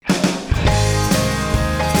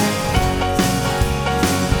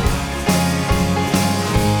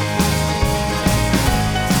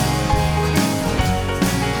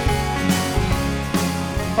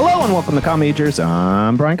welcome to Comm Majors.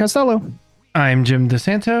 I'm Brian Costello. I'm Jim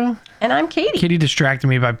DeSanto. And I'm Katie. Katie distracted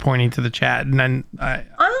me by pointing to the chat, and then do you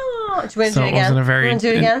want to do it again? Wasn't a very, you want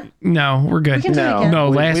to do it again? No, we're good. We can do it again. No,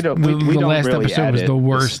 we the don't last really episode was the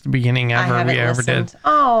worst beginning ever we ever did.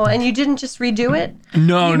 Oh, and you didn't just redo it?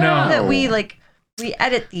 No. That we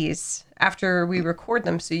edit these after we record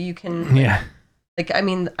them, so you can. Yeah. I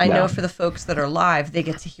know for the folks that are live, they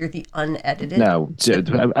get to hear the unedited. No,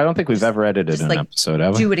 I don't think we've ever edited just an episode,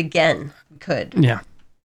 have we? Do it again. We could. Yeah.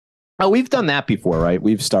 Oh, we've done that before, right?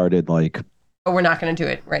 We've started But we're not going to do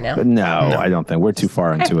it right now. No, I don't think we're too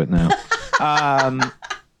far into it now.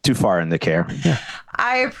 Too far in the care. Yeah.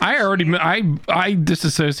 I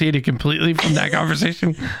disassociated completely from that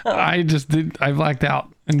conversation. I blacked out.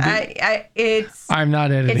 And I'm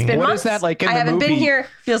not editing. It's been what months. Is that like in I the haven't movie? been here.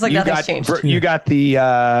 Feels like nothing's changed. You got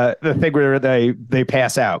the thing where they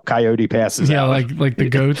pass out. Coyote passes out. Yeah, like the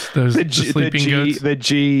goats, those the sleeping goats. The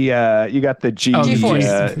G. You got the G. G-force.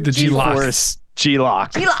 The G-force.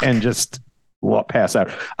 G-lock. And just pass out.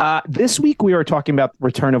 This week we are talking about the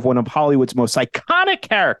return of one of Hollywood's most iconic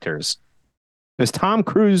characters. As Tom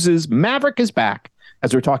Cruise's Maverick is back,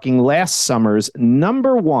 as we're talking last summer's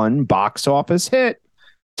 #1 box office hit,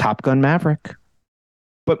 Top Gun Maverick.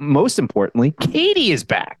 But most importantly, Katie is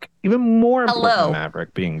back. Even more important than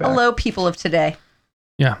Maverick being back. Hello, people of today.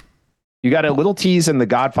 Yeah. You got a little tease in the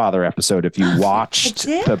Godfather episode. If you watched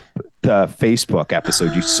the Facebook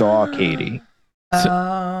episode, you saw Katie.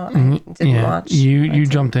 I didn't watch. You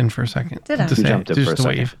jumped in for a second. Did I? You jumped in for a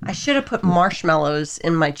second. Wave. I should have put marshmallows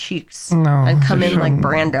in my cheeks and come in like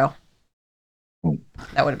Brando.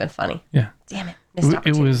 That would have been funny. Yeah. Damn it. Missed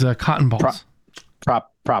It was cotton balls.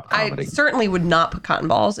 Prop comedy. I certainly would not put cotton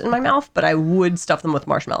balls in my mouth, but I would stuff them with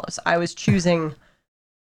marshmallows. I was choosing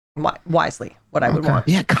wisely what I would want.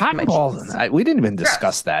 Yeah, cotton balls. We didn't even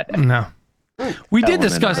discuss that. No. We did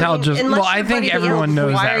discuss how I think everyone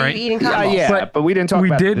knows that, right? Yeah, but we didn't talk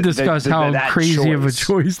about We did discuss how crazy of a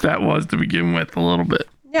choice that was to begin with a little bit.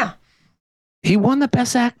 Yeah. He won the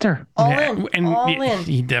best actor. All in.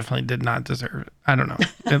 He definitely did not deserve it. I don't know.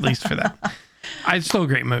 At least for that. It's still a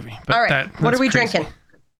great movie. But all right. What are we drinking?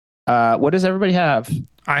 What does everybody have?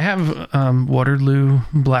 I have Waterloo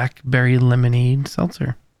Blackberry Lemonade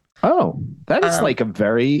Seltzer. Oh, that is like a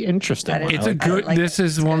very interesting one. It's a good. This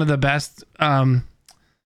is one of the best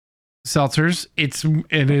seltzers.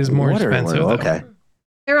 It is more expensive. Okay.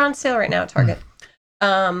 They're on sale right now at Target.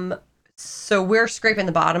 So we're scraping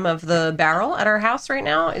the bottom of the barrel at our house right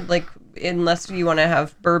now. Unless you want to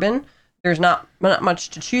have bourbon, there's not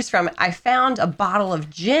much to choose from. I found a bottle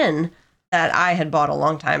of gin that I had bought a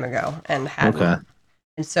long time ago and had. Okay.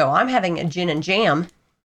 And so I'm having a gin and jam.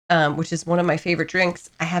 Which is one of my favorite drinks.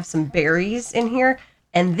 I have some berries in here.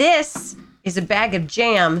 And this is a bag of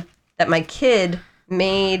jam that my kid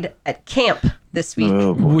made at camp this week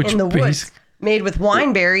in the woods. Made with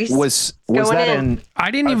wine berries. Was that an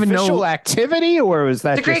I didn't even know official activity, or was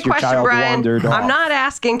that it's a just great your question, child Brian. wandered off? I'm not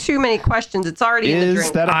asking too many questions. It's already in the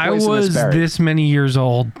drink. I was this many years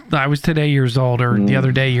old. I was today years old, or the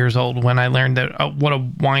other day years old, when I learned that what a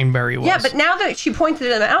wineberry was. Yeah, but now that she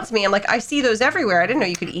pointed them out to me, I'm like, I see those everywhere. I didn't know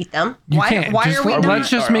you could eat them. You can't. Why are we not?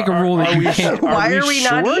 Let's just make a rule that you can't. Why are we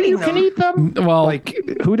not eating you them? Can eat them? Well,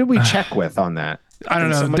 who did we check with on that? I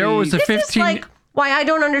don't know. There was a 15. This is why I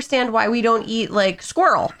don't understand why we don't eat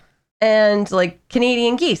squirrel and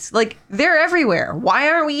Canadian geese. They're everywhere. Why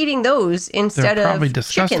aren't we eating those instead of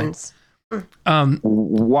chickens?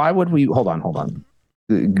 Why would we? Hold on.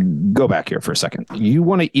 Go back here for a second. You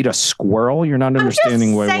want to eat a squirrel? You're not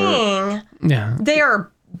understanding why we're. Yeah. They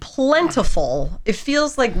are plentiful. It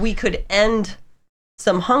feels like we could end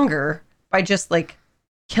some hunger by just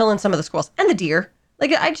killing some of the squirrels and the deer. Why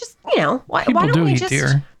don't we just?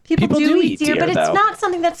 Deer. People do eat deer, but it's not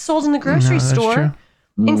something that's sold in the grocery store.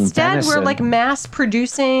 Instead, we're mass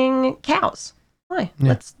producing cows. Why? Yeah.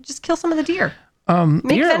 Let's just kill some of the deer. A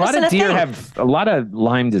lot of deer have a lot of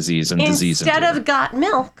Lyme disease and disease. Instead of got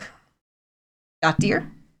milk, got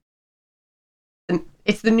deer.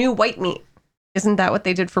 It's the new white meat. Isn't that what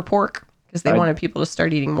they did for pork? Because they wanted people to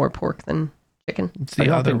start eating more pork than chicken. It's the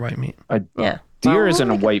other white meat. Yeah. Deer isn't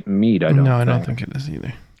a white meat. I don't think it is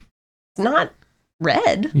either. It's not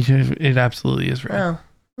red. It absolutely is red. Oh.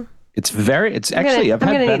 It's actually, I've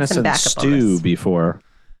had venison stew before.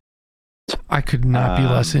 I could not be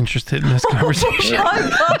less interested in this conversation. Oh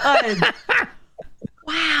my God.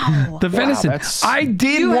 Wow. The venison. I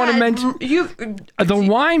did want to mention the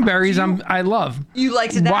wine berries. I love. You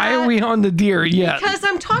liked that. Why are we on the deer yet? Because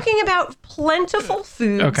I'm talking about plentiful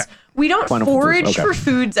foods. Okay. We don't forage for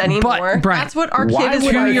foods anymore. But, Brian, that's what our kid is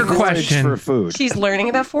to learning. your question, for food. She's learning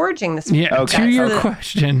about foraging this week. Yeah. Okay. To your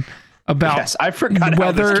question, about Yes, I forgot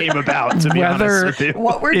whether how this came about, to be honest with you.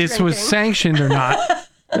 What we're this was drinking. sanctioned or not.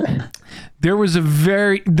 There's a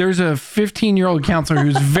 15-year-old counselor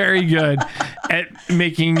who's very good at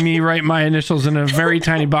making me write my initials in a very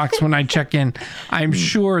tiny box when I check in. I'm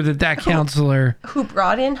sure that counselor Who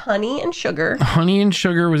brought in honey and sugar. Honey and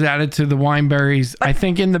sugar was added to the wine berries, I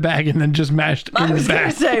think, in the bag, and then just mashed in I the was going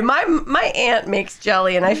bag. to say, my aunt makes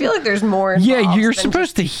jelly, and I feel like there's more Yeah, involved you're than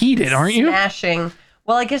supposed to just heat it, aren't you? smashing.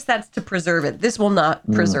 Well, I guess that's to preserve it. This will not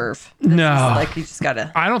preserve. This No. is like you just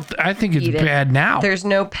gotta. I think it's Eat it. bad now. There's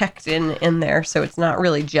no pectin in there, so it's not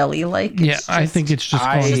really jelly-like. Yeah, I think it's just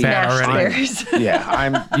going bad mashed already. berries.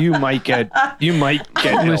 Yeah, you might get ill.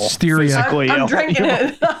 Listeria. Physically I'm ill. drinking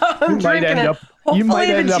it. I'm drinking it. You might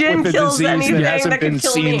Hopefully end the up gin with a kills disease anything that hasn't that could been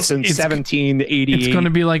kill seen me. since It's 1788. It's going to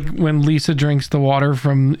be like when Lisa drinks the water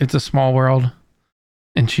from It's a Small World,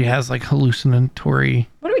 and she has like hallucinatory.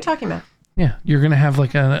 What are we talking about? Yeah, you're going to have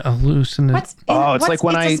like a hallucinatory. It's like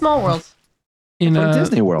when it's a Small World. in from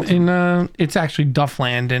Disney World. It's actually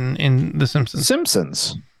Duffland in The Simpsons.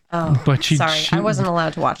 Simpsons. Oh, But sorry, I wasn't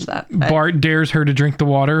allowed to watch that. Bart dares her to drink the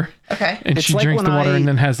water, Okay. and It's she like drinks the when water I- and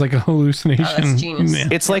then has like a hallucination. Oh, that's genius. Yeah.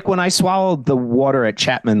 It's like when I swallowed the water at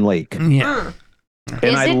Chapman Lake, Yeah. and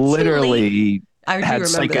Is I it too literally I do had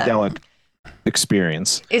remember that. psychedelic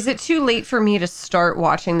experience. Is it too late for me to start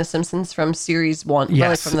watching The Simpsons from series 1?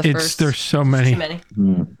 Yes, Like from the first. there's so many. Too many.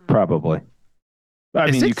 Probably. I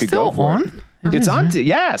Is mean, it you could still go for on? it. It's on.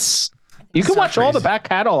 Yes, you can So watch all the crazy. back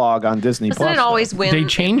catalog on Disney Doesn't Plus. it always win? They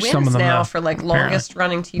changed it some of wins them, now though, for like apparently. longest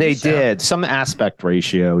running TV They show. did some aspect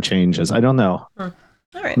ratio changes. I don't know. All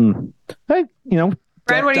right. Hey,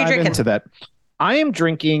 Brian, what are you dive drinking? into that. I am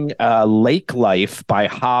drinking Lake Life by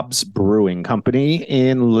Hobbs Brewing Company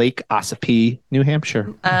in Lake Ossipee, New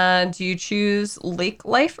Hampshire. Do you choose Lake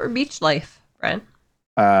Life or Beach Life, Brian?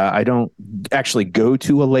 I don't actually go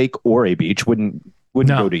to a lake or a beach. Wouldn't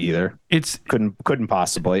No. go to either. It's Couldn't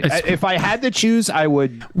possibly. It's- If I had to choose, I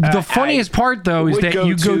would. the funniest part though is would that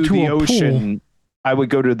you go to the a ocean. pool, I would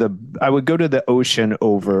go to the ocean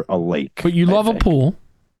over a lake. but you I love a think. pool.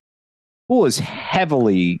 Pool is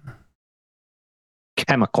heavily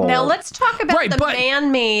chemical. Now let's talk about Right, the but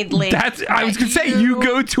man-made lake. I was gonna say you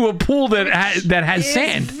go to a pool that has It's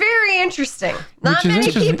sand, very interesting. Not Which is many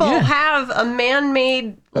interesting, people yeah. have a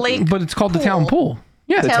man-made lake. but it's called the town pool.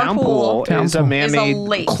 Yeah, the town pool Town is a pool. man-made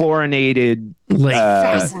lake. chlorinated lake.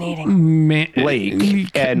 Fascinating. Lake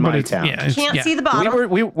and my but it's- town. Yeah, it's- Can't yeah. see the bottom.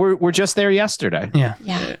 We were just there yesterday. Yeah,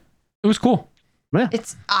 Yeah. it was cool.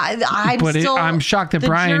 It's I'm But still. I'm shocked that the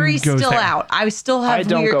Brian jury's goes still there. out. I still have I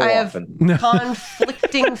don't weird. go I have often.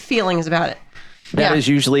 conflicting feelings about it. That Yeah. is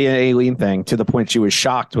usually an Aileen thing, to the point she was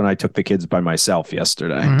shocked when I took the kids by myself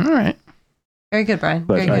yesterday. All right, Very good, Brian.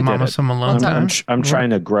 But Very I good. did Mama, it. some alone Well time. I'm trying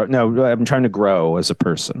to grow. No, I'm trying to grow as a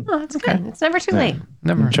person. Oh, that's good. It's never too late.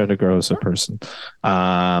 Never. I'm trying to grow as a person.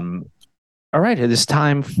 All right, it is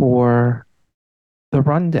time for the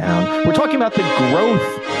rundown. We're talking about the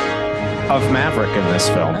growth of Maverick in this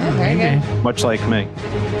film, Oh, very Maybe. good. much like me.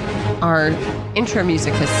 Our intro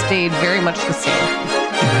music has stayed very much the same.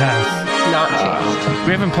 It has. It's not changed.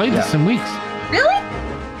 We haven't played this in weeks. Really?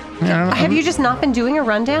 Yeah, Have you just not been doing a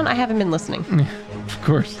rundown? I haven't been listening. Of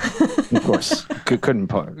course. Of course, I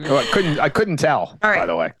couldn't tell. All right. By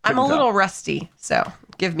the way, I'm a Couldn't little tell. rusty, so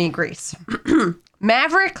give me grace.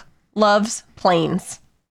 Maverick loves planes.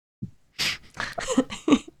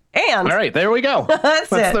 And All right, there we go.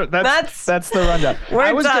 that's it. That's the rundown. We're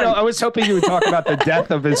I was done. I was hoping you would talk about the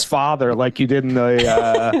death of his father, like you did in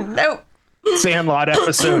the Nope. Sandlot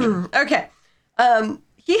episode. Okay.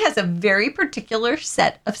 He has a very particular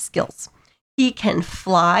set of skills. He can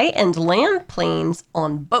fly and land planes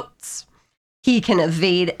on boats. He can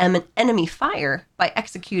evade enemy fire by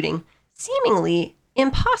executing seemingly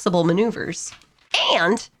impossible maneuvers.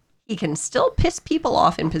 And he can still piss people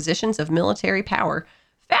off in positions of military power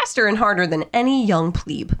faster and harder than any young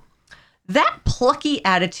plebe. That plucky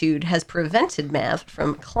attitude has prevented Mav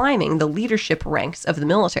from climbing the leadership ranks of the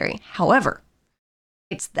military. However,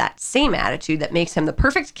 it's that same attitude that makes him the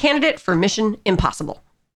perfect candidate for Mission Impossible.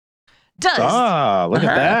 Look Look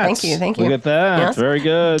at that. Thank you. Look at that. Yes. Very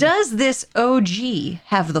good. Does this OG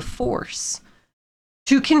have the force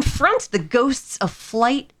to confront the ghosts of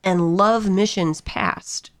flight and love missions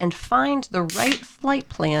past and find the right flight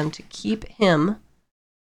plan to keep him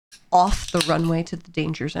off the runway to the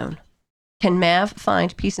danger zone? Can Mav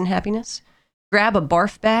find peace and happiness? Grab a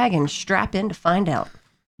barf bag and strap in to find out.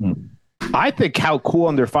 I think how cool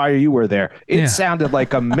under fire you were there. It sounded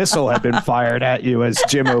like a missile had been fired at you as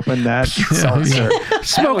Jim opened that seltzer.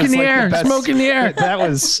 Smoke in the air. Smoke in the air. That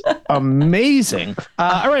was amazing.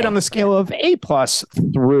 All right, on the scale of A+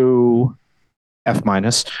 through F-,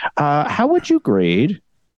 how would you grade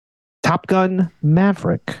Top Gun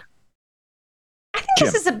Maverick? I think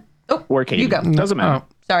this is a... Oh, or Katie. you go. Doesn't matter. Oh,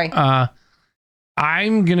 sorry.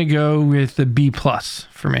 I'm going to go with the B+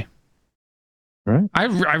 for me. Right. I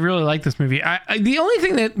really like this movie. The only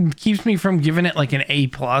thing that keeps me from giving it like an A+.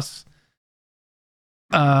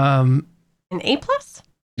 An A+?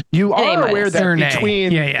 You An are A- aware that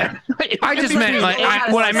between... Yeah. I just meant like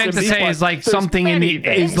what I meant to say is like something in the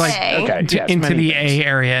is like into the A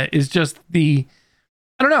area is just the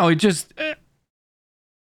I don't know. It just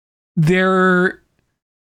there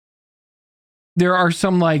are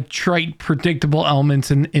some like trite, predictable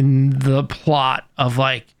elements in the plot of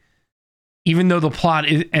like, even though the plot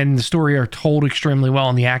and the story are told extremely well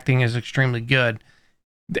and the acting is extremely good,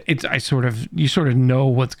 you sort of know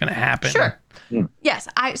what's going to happen. Sure. Yes.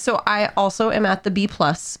 I also am at the B+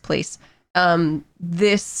 place.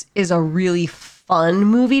 This is a really fun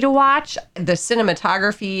movie to watch. The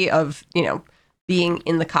cinematography of, being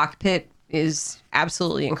in the cockpit is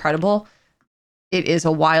absolutely incredible. It is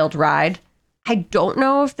a wild ride. I don't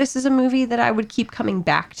know if this is a movie that I would keep coming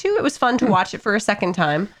back to. It was fun to watch it for a second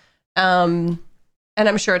time. And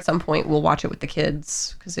I'm sure at some point we'll watch it with the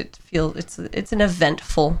kids because it's an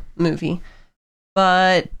eventful movie.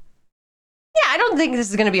 But yeah, I don't think this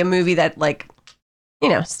is going to be a movie that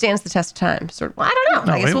stands the test of time. Sort of. Well, I don't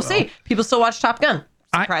know. No, I guess we'll see. People still watch Top Gun.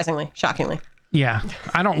 Surprisingly, shockingly. Yeah,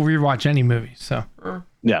 I don't rewatch any movies, so.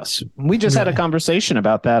 Yes, we just had a conversation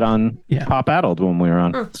about that on Pop Addled when we were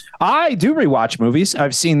on. I do rewatch movies.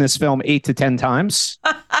 I've seen this film 8 to 10 times,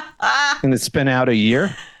 and it's been out a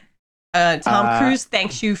year. Tom Cruise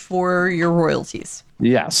thanks you for your royalties.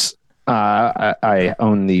 Yes, I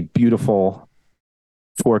own the beautiful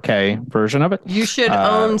 4K version of it. You should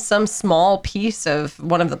own some small piece of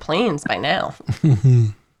one of the planes by now.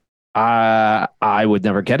 I would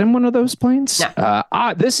never get in one of those planes. No.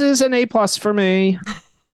 This is an A+ for me.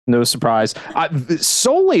 No surprise.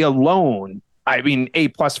 Solely alone, I mean, A+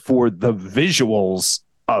 for the visuals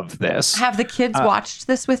of this. Have the kids watched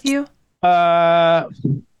this with you? Can't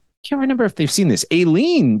remember if they've seen this.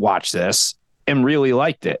 Aileen watched this and really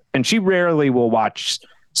liked it, and she rarely will watch.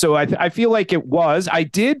 So I feel like it was. I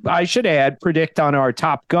should add, predict on our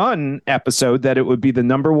Top Gun episode that it would be the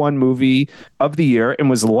 #1 movie of the year and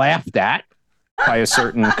was laughed at by a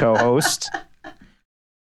certain co-host.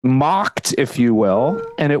 Mocked, if you will.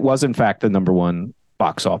 And it was, in fact, the #1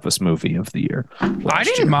 box office movie of the year. I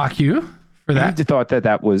didn't mock you for that. You thought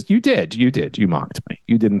that was... You did. You mocked me.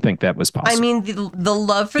 You didn't think that was possible. I mean, the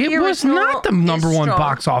love for the original... It was not the #1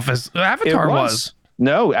 box office. Avatar was.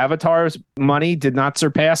 No, Avatar's money did not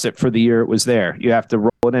surpass it for the year it was there. You have to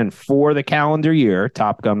roll it in for the calendar year.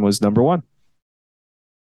 Top Gun was #1.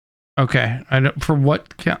 Okay, I know for what?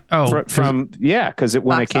 Because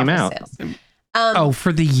when it came out.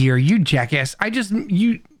 For the year, you jackass!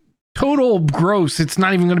 Total gross. It's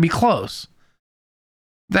not even going to be close.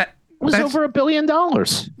 That's over $1 billion.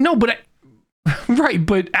 No, but right,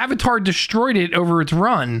 but Avatar destroyed it over its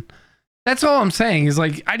run. That's all I'm saying. Is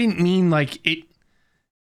like I didn't mean like it.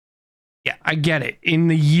 Yeah, I get it. In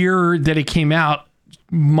the year that it came out,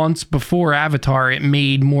 months before Avatar, it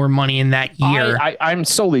made more money in that year. I'm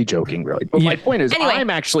solely joking, really. But my point is, anyway,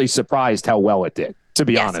 I'm actually surprised how well it did, to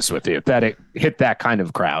be honest with you, that it hit that kind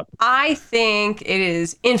of crowd. I think it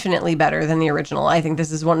is infinitely better than the original. I think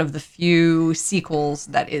this is one of the few sequels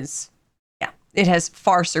that is, it has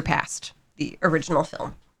far surpassed the original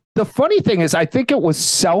film. The funny thing is, I think it was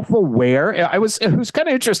self-aware. It was kind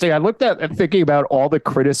of interesting. I looked at and thinking about all the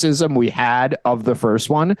criticism we had of the first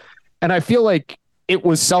one, and I feel like it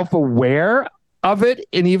was self-aware of it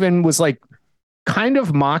and even was like kind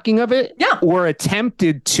of mocking of it, or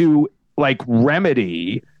attempted to like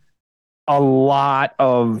remedy a lot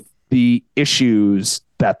of the issues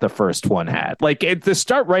that the first one had. Like at the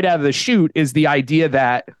start, right out of the chute, is the idea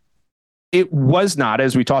that it was not,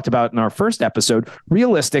 as we talked about in our first episode,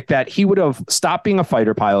 realistic that he would have stopped being a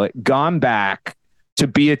fighter pilot, gone back to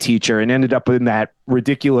be a teacher, and ended up in that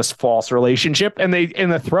ridiculous false relationship. And they,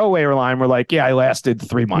 in the throwaway line, were like, yeah, I lasted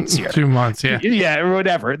 3 months here. 2 months, yeah. Yeah, or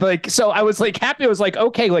whatever. Like, so I was like happy. I was like,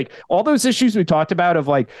 okay, like all those issues we talked about of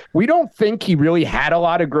like, we don't think he really had a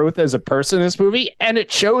lot of growth as a person in this movie. And it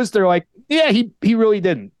shows they're like, yeah, he really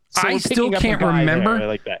didn't. So I still can't remember.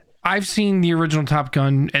 Like that. I've seen the original Top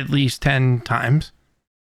Gun at least 10 times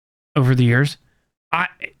over the years.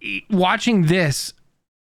 Watching this,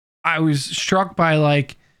 I was struck by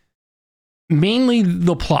like mainly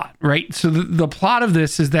the plot, right? So the plot of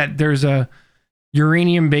this is that there's a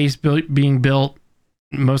uranium base being built,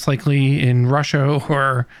 most likely in Russia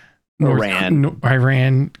or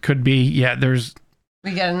Iran could be. Yeah, there's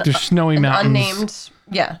snowy mountains. Unnamed.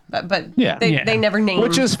 Yeah, but they never named.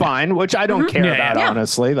 Which is fine, which I don't care about,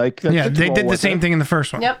 honestly. Like, they did the same thing in the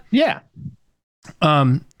first one. Yep. Yeah.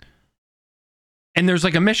 And there's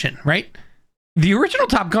like a mission, right? The original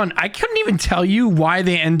Top Gun, I couldn't even tell you why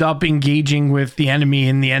they end up engaging with the enemy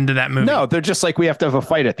in the end of that movie. No, they're just like, we have to have a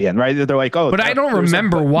fight at the end, right? They're like, oh, but I don't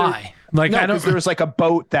remember why. Like, I don't. There was like a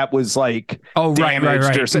boat that was like,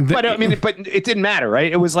 damaged or something. But I mean, but it didn't matter,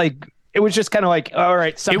 right? It was like, it was just kind of like, all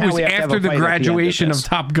right. It was after the graduation of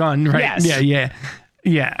Top Gun, right? Yes.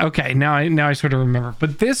 Yeah. Okay, now I sort of remember.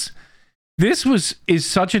 But this is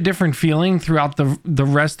such a different feeling throughout the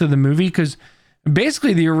rest of the movie, because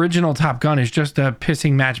basically the original Top Gun is just a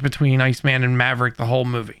pissing match between Iceman and Maverick the whole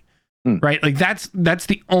movie, right? Like that's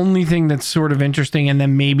the only thing that's sort of interesting, and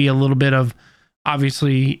then maybe a little bit of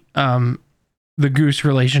obviously the Goose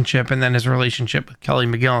relationship and then his relationship with Kelly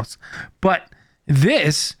McGillis. But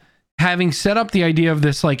this, having set up the idea of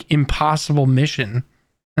this like impossible mission,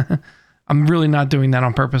 I'm really not doing that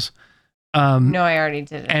on purpose. No, I already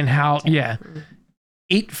did it. And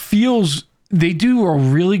it feels, they do a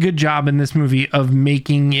really good job in this movie of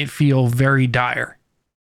making it feel very dire.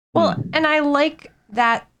 Well, and I like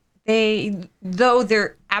that though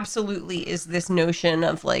there absolutely is this notion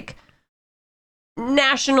of like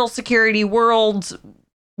national security, world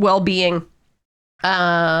well-being,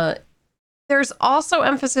 there's also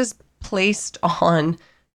emphasis placed on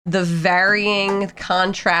the varying,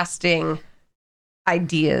 contrasting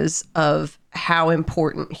ideas of how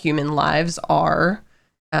important human lives are,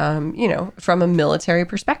 from a military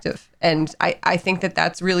perspective. And I think that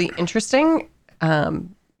that's really interesting. I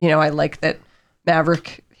like that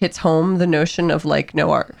Maverick hits home the notion of like,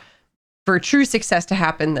 no, for true success to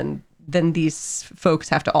happen, then these folks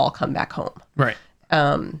have to all come back home. Right.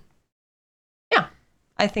 I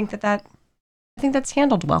think that's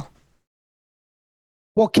handled well.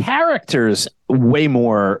 Well, characters way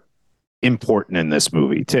more important in this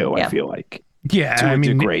movie too. I feel like, to a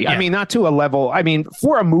degree. I mean, not to a level. I mean,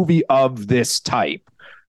 for a movie of this type,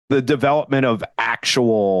 the development of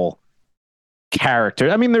actual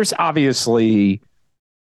character. I mean, there's obviously,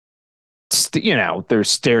 there's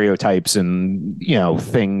stereotypes and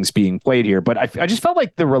things being played here, but I just felt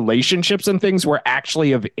like the relationships and things were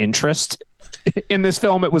actually of interest in this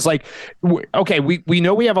film. It was like, okay, we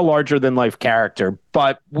know we have a larger than life character,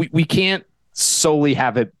 but we can't solely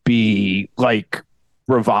have it be like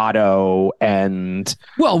bravado and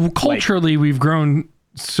culturally we've grown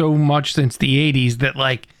so much since the 80s that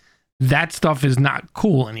like that stuff is not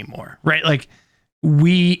cool anymore, right? Like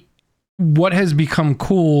what has become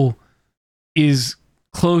cool is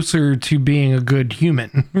closer to being a good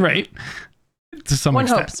human, right? To some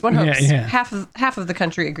extent. One hopes. Yeah. Half of the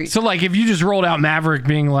country agrees. So like if you just rolled out Maverick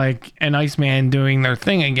being like an Iceman doing their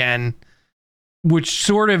thing again, which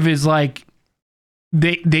sort of is like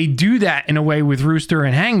they do that in a way with Rooster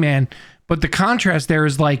and Hangman, but the contrast there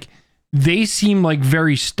is like they seem like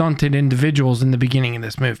very stunted individuals in the beginning of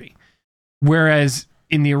this movie. Whereas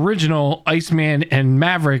in the original, Iceman and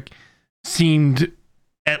Maverick seemed,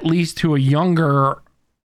 at least to a younger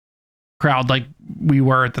crowd like we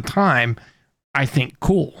were at the time, I think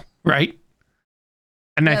cool, right?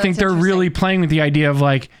 And I think they're really playing with the idea of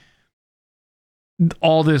like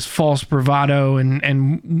all this false bravado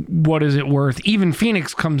and what is it worth? Even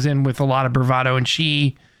Phoenix comes in with a lot of bravado, and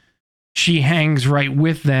she hangs right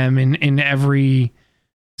with them in every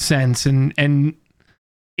sense. And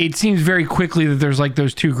it seems very quickly that there's like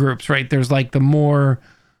those two groups, right? There's like the more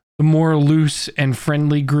loose and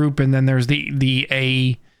friendly group, and then there's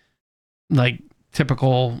the like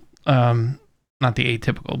typical, not the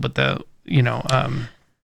atypical, but the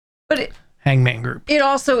Hangman group. It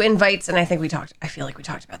also invites, and I feel like we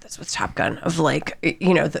talked about this with Top Gun, of like,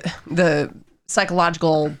 the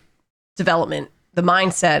psychological development, the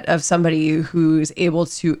mindset of somebody who's able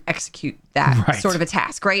to execute that sort of a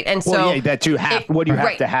task, right? And so that you have, what do you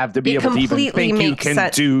have to be able to even think you can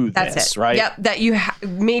do this, that's it. right? Yep, that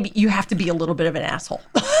maybe you have to be a little bit of an asshole.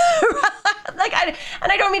 Like,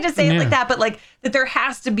 I don't mean to say it like that, but like that there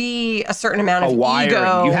has to be a certain amount of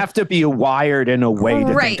ego. You have to be wired in a way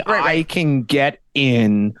to think I can get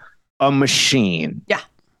in a machine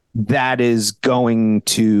that is going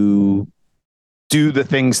to do the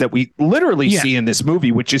things that we literally see in this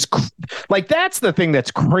movie, which is like, that's the thing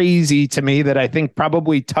that's crazy to me, that I think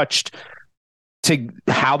probably touched to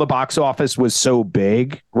how the box office was so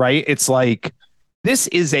big, right? It's like, this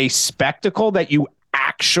is a spectacle that you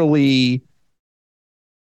actually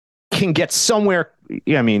can get somewhere.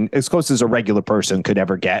 I mean, as close as a regular person could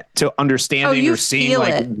ever get to understanding or seeing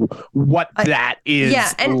like what that is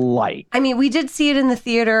like. I mean, we did see it in the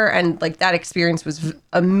theater, and like that experience was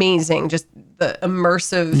amazing. Just the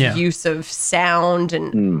immersive use of sound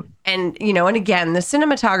and you know, and again, the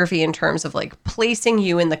cinematography in terms of like placing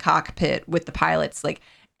you in the cockpit with the pilots, like,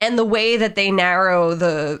 and the way that they narrow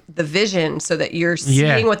the vision so that you're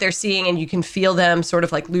seeing what they're seeing and you can feel them sort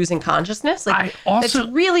of like losing consciousness. Like, it's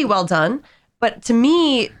really well done. But to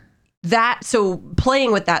me, so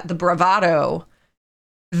playing with that, the bravado,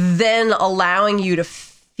 then allowing you to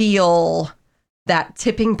feel that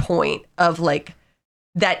tipping point of like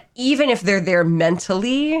that, even if they're there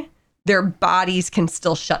mentally, their bodies can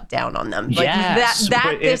still shut down on them. Like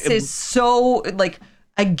this is so like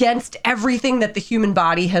against everything that the human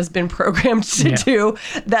body has been programmed to do,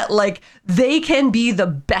 that like they can be the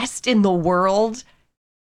best in the world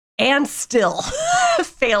and still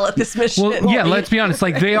fail at this mission. Well, yeah, let's be honest.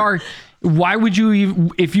 Like they are. Why would you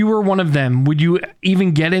even, if you were one of them, would you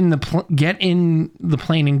even get in the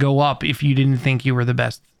plane and go up if you didn't think you were the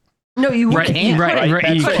best? No, you can't.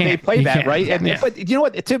 Right. You can't. They play that, right? But you know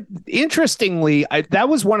what? Interestingly, that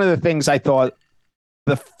was one of the things I thought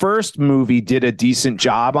the first movie did a decent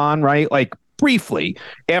job on, right? Like briefly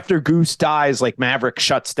after Goose dies, like Maverick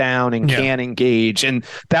shuts down and can't engage. And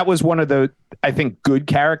that was one of the, I think, good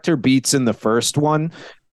character beats in the first one.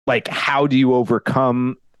 Like, how do you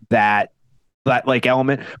overcome that like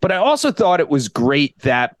element? But I also thought it was great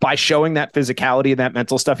that by showing that physicality and that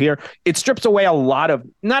mental stuff here, it strips away a lot of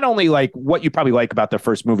not only like what you probably like about the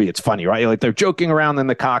first movie. It's funny, right? Like they're joking around in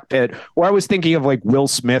the cockpit, or I was thinking of like Will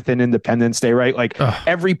Smith in Independence Day, right? Like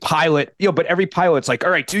every pilot, but every pilot's like,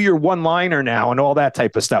 all right, do your one liner now and all that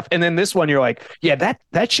type of stuff. And then this one, you're like, yeah,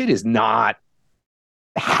 that shit is not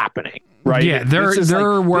happening. Right. Yeah,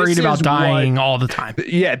 they're worried about dying all the time.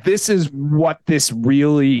 Yeah, this is what this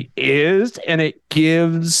really is. And it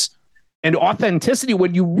gives an authenticity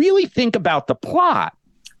when you really think about the plot,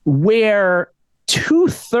 where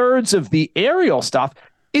 2/3 of the aerial stuff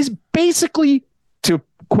is basically, to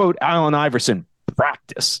quote Allen Iverson,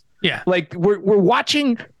 practice. Yeah. Like we're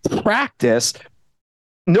watching practice.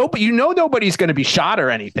 Nobody's going to be shot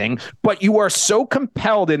or anything, but you are so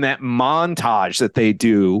compelled in that montage that they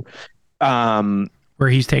do. Where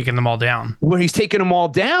he's taking them all down.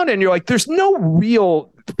 And you're like, there's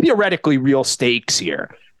no theoretically real stakes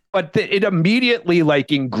here. But it immediately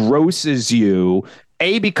like engrosses you,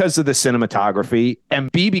 A, because of the cinematography,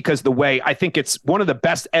 and B, because the way I think it's one of the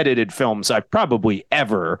best edited films I've probably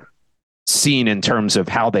ever seen in terms of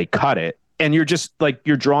how they cut it. And you're just like,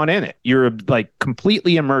 you're drawn in it. You're like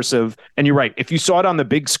completely immersive. And you're right. If you saw it on the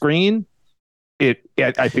big screen,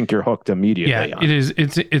 I think you're hooked immediately. Yeah, it is.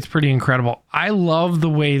 It's pretty incredible. I love the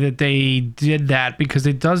way that they did that, because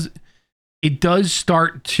it does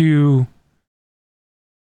start to,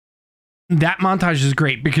 that montage is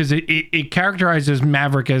great because it characterizes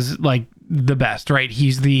Maverick as like the best, right?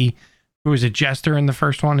 He's who was it? Jester in the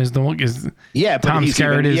first one is Tom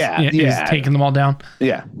Skerritt is taking them all down.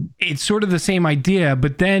 Yeah, it's sort of the same idea,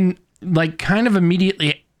 but then like kind of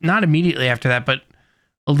not immediately after that, but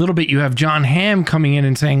a little bit, you have John Hamm coming in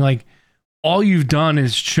and saying like, all you've done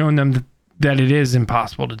is shown them that it is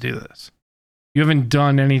impossible to do this. You haven't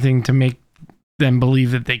done anything to make them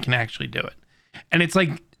believe that they can actually do it. And it's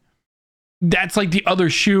like, that's like the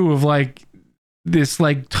other shoe of like this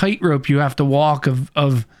like tightrope you have to walk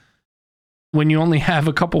of when you only have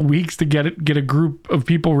a couple weeks to get a group of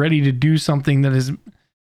people ready to do something that is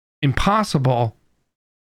impossible.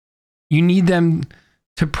 You need them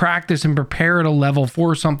to practice and prepare at a level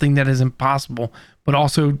for something that is impossible, but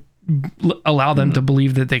also allow them to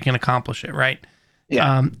believe that they can accomplish it. Right.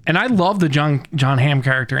 Yeah. And I love the John Hamm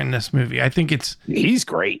character in this movie. I think he's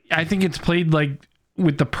great. I think it's played like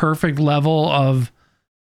with the perfect level of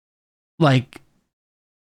like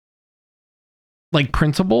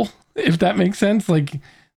principal, if that makes sense. Like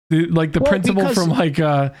the principal from like,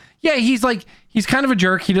 he's kind of a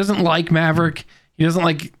jerk. He doesn't like Maverick. He doesn't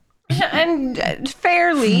like, and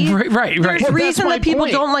fairly right. There's a reason that people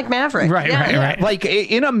don't like Maverick. Right. Like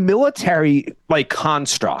in a military like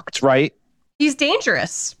construct, right? He's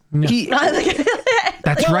dangerous. No.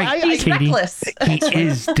 That's right. He's Katie. reckless. He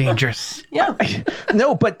is dangerous. Yeah.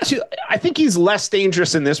 No, but I think he's less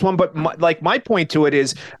dangerous in this one. But my point to it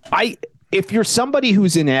is, if you're somebody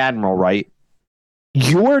who's an admiral, right?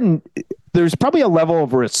 There's probably a level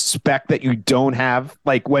of respect that you don't have,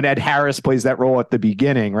 like when Ed Harris plays that role at the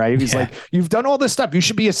beginning, right? He's like, you've done all this stuff. You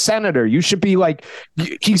should be a senator. You should be like,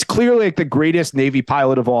 he's clearly like the greatest Navy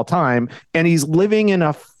pilot of all time. And he's living in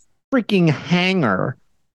a freaking hangar,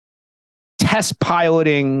 test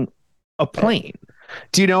piloting a plane.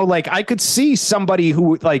 Do you know, like I could see somebody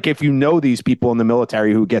who, like, if you know these people in the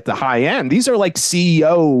military who get the high end, these are like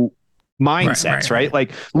CEO mindsets, right?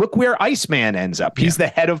 Like, look where Iceman ends up. He's the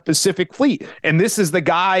head of Pacific Fleet. And this is the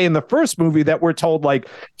guy in the first movie that we're told, like,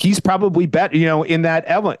 he's probably better, you know, in that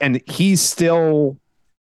element. And he's still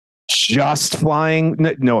just flying.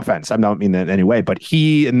 No offense. I don't mean that in any way, but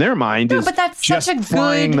he, in their mind, is but that's just such a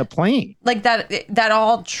flying good, the plane. Like that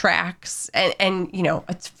all tracks. And, you know,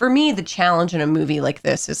 it's for me, the challenge in a movie like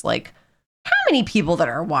this is like, how many people that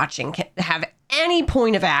are watching can have any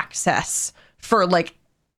point of access for like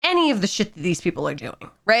any of the shit that these people are doing,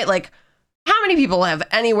 right? Like, how many people have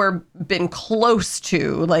anywhere been close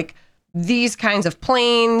to like these kinds of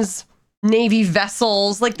planes, Navy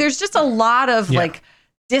vessels? Like, there's just a lot of like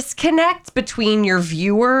disconnect between your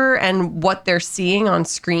viewer and what they're seeing on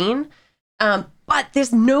screen. But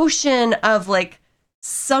this notion of like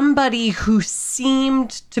somebody who seemed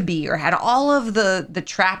to be or had all of the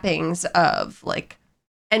trappings of like,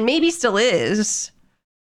 and maybe still is,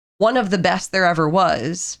 one of the best there ever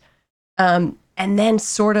was, and then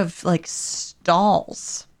sort of like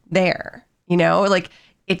stalls there, you know, like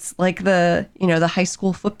it's like the, you know, the high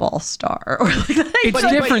school football star. Or like, it's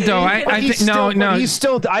different though. I think no. He's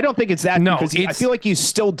still. I don't think it's that. No, because I feel like he's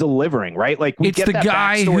still delivering, right? Like we get the that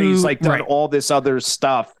guy backstory. He's like done all this other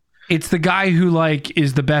stuff. It's the guy who like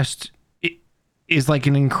is the best. Is like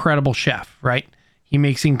an incredible chef, right? He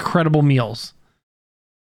makes incredible meals.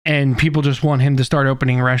 And people just want him to start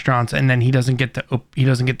opening restaurants, and then he doesn't get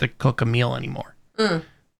to cook a meal anymore.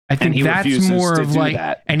 I think that's more of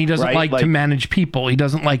like, and he doesn't like to manage people. He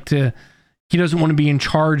doesn't want to be in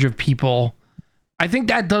charge of people. I think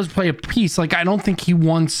that does play a piece. Like, I don't think he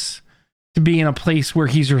wants to be in a place where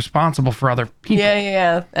he's responsible for other people.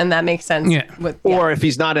 Yeah. And that makes sense. Yeah. Or if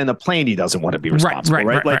he's not in a plane, he doesn't want to be responsible,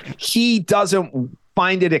 right? Like he doesn't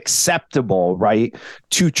find it acceptable, right,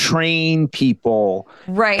 to train people,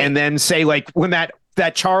 right, and then say like when that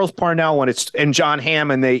Charles Parnell when it's and John Hamm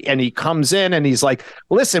and he comes in and he's like,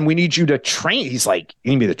 listen, we need you to train. He's like,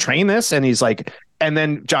 you need me to train this, and he's like, and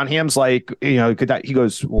then John Hamm's like, you know, he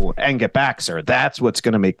goes, well, and get back, sir. That's what's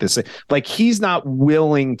going to make this. Like, he's not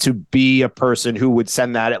willing to be a person who would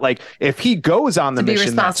send that. Like, if he goes on the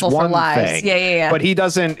mission, that's one thing. Yeah. But he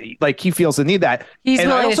doesn't, like, he feels the need that. He's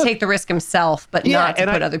willing to take the risk himself, but not to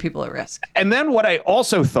put other people at risk. And then what I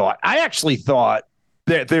also thought, I actually thought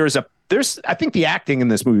there's I think the acting in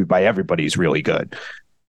this movie by everybody is really good.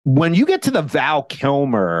 When you get to the Val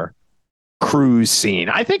Kilmer Cruise scene,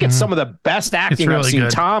 I think it's some of the best acting I've seen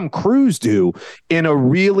Tom Cruise do in a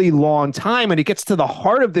really long time, and it gets to the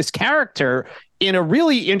heart of this character in a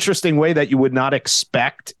really interesting way that you would not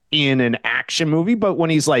expect in an action movie. But when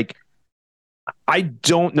he's like, I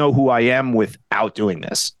don't know who I am without doing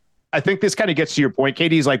this. I think this kind of gets to your point,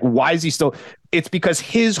 Katie. He's like, why is he still? It's because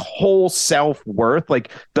his whole self-worth, like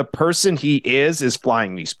the person he is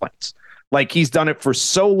flying these planes. Like, he's done it for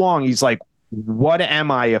so long. He's like, what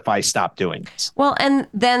am I if I stop doing this? Well, and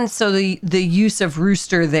then so the use of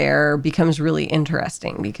Rooster there becomes really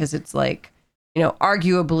interesting because it's like, you know,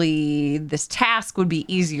 arguably this task would be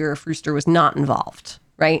easier if Rooster was not involved,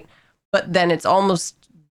 right? But then it's almost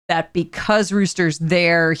that because Rooster's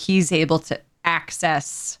there, he's able to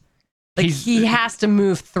access, like he has to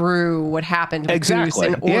move through what happened with Bruce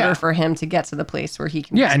in order for him to get to the place where he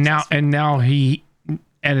can. Yeah, and now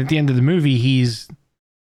at the end of the movie, he's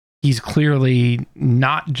clearly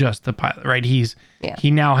not just the pilot, right?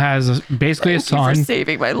 He now has basically a son. Thank you for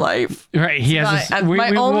saving my life. Right. He has we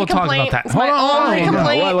will talk about that. Hold on.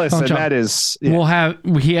 Well, listen, that is he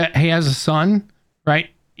has a son, right?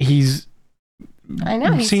 I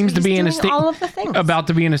know. He seems to be in about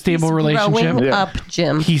to be in a stable relationship. Growing up,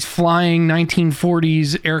 Jim. He's flying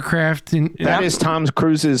 1940s aircraft. That is Tom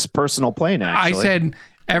Cruise's personal plane, actually. I said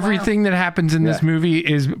everything that happens in this movie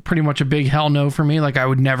is pretty much a big hell no for me. Like, I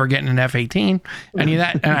would never get in an F-18, any of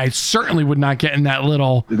that, and I certainly would not get in that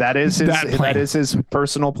little. That is his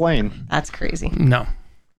personal plane. That's crazy. No.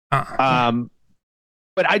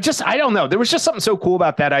 But I don't know. There was just something so cool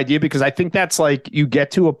about that idea, because I think that's like, you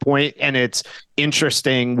get to a point and it's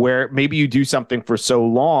interesting where maybe you do something for so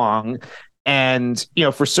long. And, you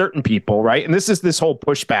know, for certain people, right? And this is this whole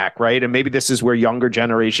pushback, right? And maybe this is where younger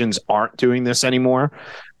generations aren't doing this anymore,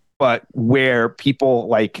 but where people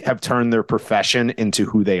like have turned their profession into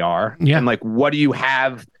who they are. Yeah. And like, what do you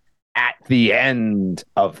have at the end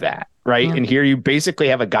of that? Right. Yeah. And here you basically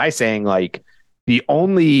have a guy saying like, the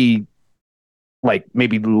only like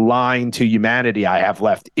maybe line to humanity I have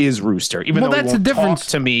left is Rooster, even though that's he won't talk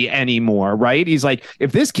to me anymore, right? He's like,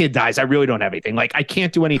 if this kid dies, I really don't have anything. Like, I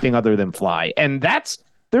can't do anything other than fly. And that's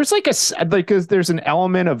there's like there's an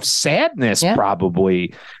element of sadness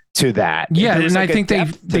probably to that. Yeah, and I think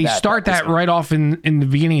they start that right off in the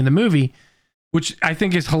beginning of the movie, which I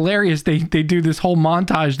think is hilarious. They do this whole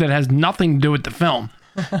montage that has nothing to do with the film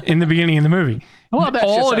in the beginning of the movie. Well, that's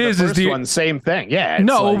all just it is the one, same thing. Yeah.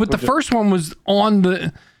 No, but the first one was on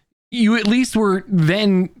the. You at least were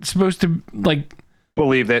then supposed to like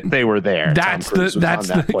believe that they were there. That's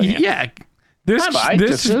yeah.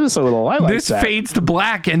 This is a little. I like this that. Fades to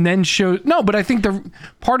black and then shows. No, but I think the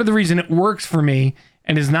part of the reason it works for me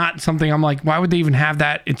and is not something I'm like, why would they even have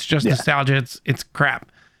that? It's just nostalgia. It's crap.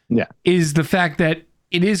 Yeah, is the fact that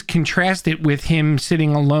it is contrasted with him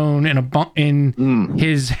sitting alone in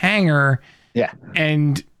his hangar. Yeah.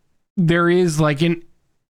 And there is like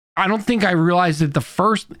I don't think I realized that the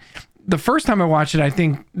first time I watched it, I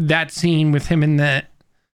think that scene with him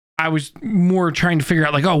I was more trying to figure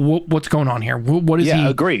out like, oh, what's going on here? What is he? Yeah,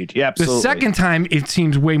 agreed. Yeah, absolutely. The second time it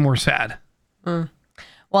seems way more sad. Well,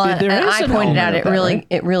 and I pointed out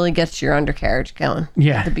it really gets your undercarriage going.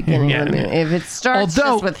 Yeah. At the beginning of the movie. If it starts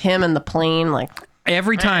just with him and the plane, like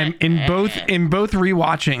every time in both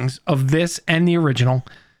rewatchings of this and the original,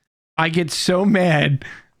 I get so mad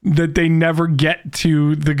that they never get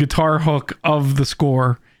to the guitar hook of the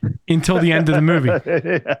score until the end of the movie.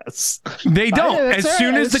 Yes. They don't. As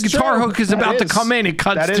soon as the guitar hook is about to come in, it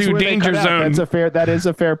cuts to Danger Zone. That is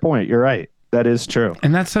a fair point. You're right. That is true.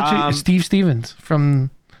 And that's such a Steve Stevens from,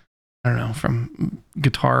 I don't know, from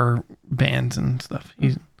guitar bands and stuff.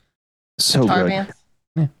 He's so guitar good. Bands?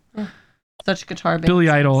 Yeah. Such guitar bands. Billy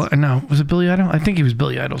Idol. No, was it Billy Idol? I think he was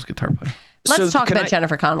Billy Idol's guitar player. Let's talk about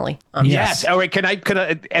Jennifer Connelly. Yes. All right. Can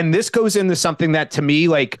I? And this goes into something that to me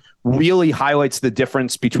like really highlights the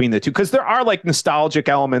difference between the two, because there are like nostalgic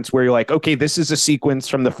elements where you're like, okay, this is a sequence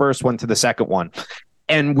from the first one to the second one,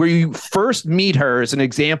 and where you first meet her is an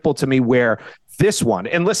example to me where this one.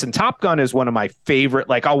 And listen, Top Gun is one of my favorite.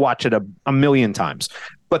 Like I'll watch it a million times,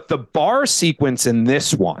 but the bar sequence in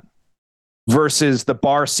this one versus the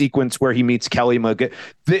bar sequence where he meets Kelly McGillis,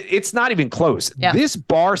 it's not even close. Yeah. This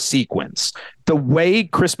bar sequence, the way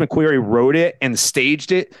Chris McQuarrie wrote it and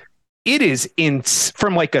staged it, it is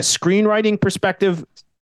from like a screenwriting perspective.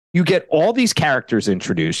 You get all these characters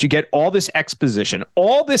introduced, you get all this exposition,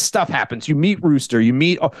 all this stuff happens. You meet Rooster,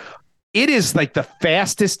 it is like the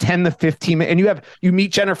fastest 10 to 15 minutes, and you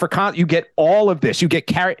meet Jennifer Connelly, you get all of this, you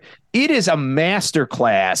get it is a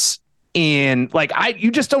masterclass. In like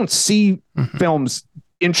you just don't see films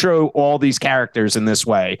intro all these characters in this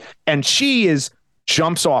way, and she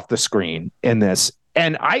jumps off the screen in this.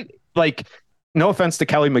 And I like, no offense to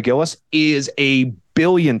Kelly McGillis, is a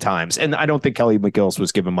billion times, and I don't think Kelly McGillis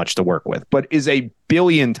was given much to work with, but is a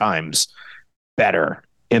billion times better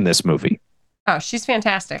in this movie. Oh, she's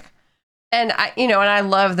fantastic, and I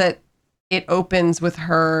love that it opens with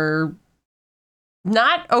her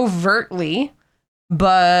not overtly,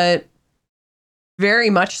 but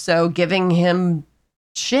very much so giving him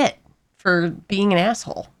shit for being an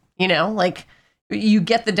asshole. Like you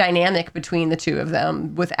get the dynamic between the two of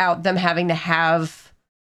them without them having to have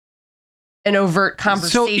an overt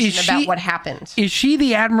conversation about what happened. Is she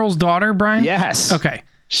the Admiral's daughter, Brian? Yes. Okay.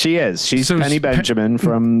 She is. She's Penny Benjamin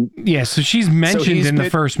from... Yeah, so she's mentioned in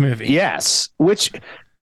the first movie. Yes, which...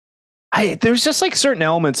 there's just like certain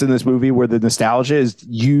elements in this movie where the nostalgia is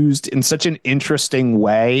used in such an interesting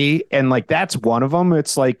way. And like, that's one of them.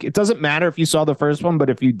 It's like, it doesn't matter if you saw the first one, but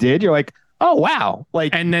if you did, you're like, oh, wow.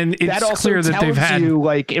 Like, and then it's that also clear that they've had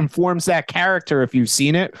like informs that character if you've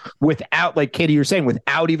seen it without, like Katie, you're saying,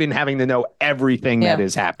 without even having to know everything that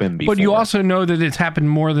has happened before. But you also know that it's happened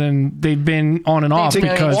more than they've been on and off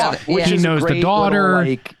because he knows the daughter.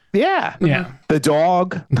 The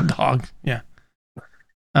dog. The dog. Yeah.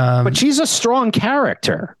 But she's a strong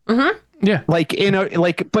character. Mm-hmm. Yeah. Like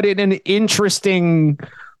but in an interesting,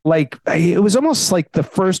 like, it was almost like the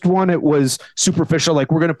first one, it was superficial.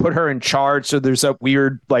 Like, we're going to put her in charge. So there's a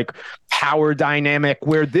weird, like, power dynamic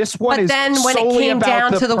where this one is. But then when it came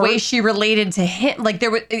down to the way she related to him, like,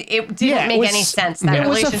 it didn't make any sense. That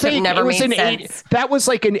relationship never made sense. That was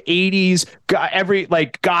like an 80s guy,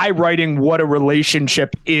 guy writing what a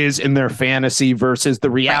relationship is in their fantasy versus the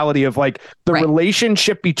reality of like the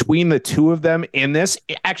relationship between the two of them in this.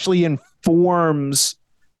 It actually informs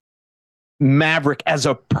Maverick as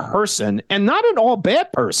a person, and not an all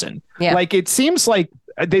bad person. Yeah. Like, it seems like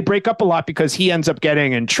they break up a lot because he ends up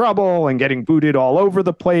getting in trouble and getting booted all over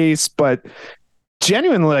the place. But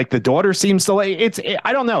genuinely, like, the daughter seems to like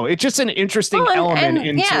I don't know. It's just an interesting element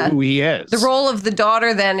into who he is. The role of the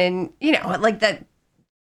daughter, then, in like that.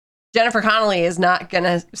 Jennifer Connelly is not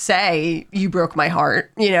gonna say you broke my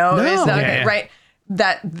heart. It's not right.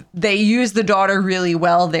 that they use the daughter really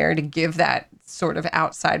well there to give that sort of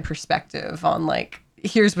outside perspective on like,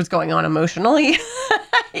 here's what's going on emotionally.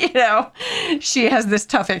 You know, she has this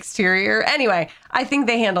tough exterior. Anyway, I think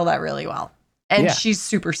they handle that really well. And she's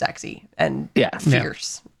super sexy and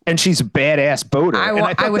fierce. And she's a badass boater.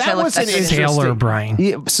 I wish I looked like Sailor Brian.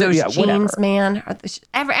 Yeah, so those jeans, man.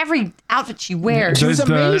 Every outfit she wears. She's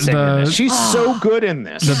amazing. She's so good in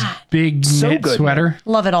this. The big knit sweater.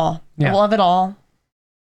 Love it all. Yeah. Love it all.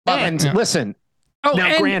 Listen. Oh,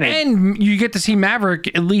 now, granted, and you get to see Maverick,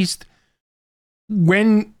 at least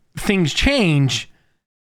when things change,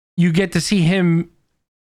 you get to see him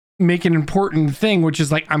make an important thing, which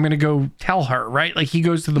is like, I'm going to go tell her, right? Like he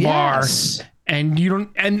goes to the bar and you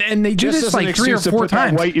don't, and they do this like 3 or 4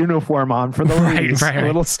 times. White uniform on for the ladies. Right.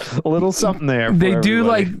 A little something there. They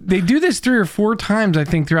do this 3 or 4 times, I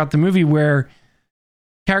think, throughout the movie where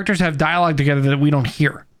characters have dialogue together that we don't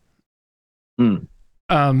hear.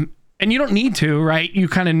 And you don't need to, right? You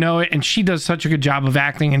kind of know it. And she does such a good job of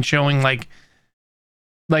acting and showing like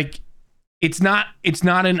it's not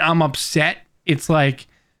an I'm upset. It's like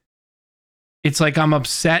I'm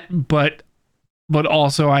upset, but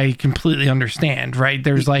also I completely understand, right?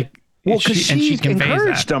 There's like, because she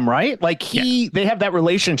encouraged him, right? Like they have that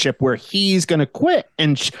relationship where he's going to quit.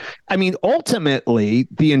 And ultimately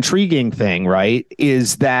the intriguing thing, right,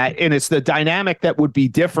 is that, and it's the dynamic that would be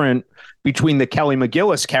different between the Kelly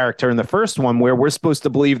McGillis character in the first one, where we're supposed to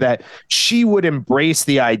believe that she would embrace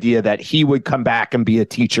the idea that he would come back and be a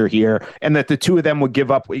teacher here, and that the two of them would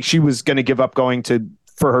give up. She was going to give up going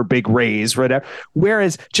for her big raise, whatever.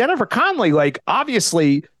 Whereas Jennifer Connelly, like,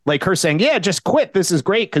 obviously, like her saying, yeah, just quit. This is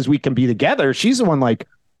great because we can be together. She's the one like,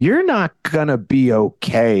 you're not going to be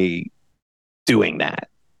okay doing that.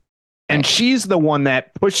 And she's the one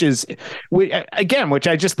that pushes, again, which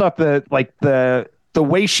I just thought the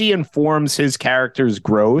way she informs his character's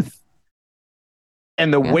growth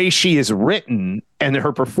and the way she is written and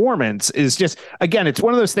her performance is just, again, it's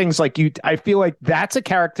one of those things like I feel like that's a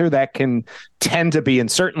character that can tend to be, and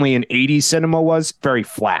certainly in 80s cinema was very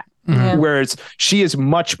flat, whereas she is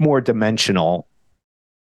much more dimensional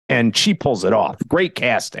and she pulls it off. Great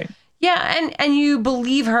casting. Yeah. And you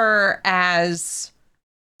believe her as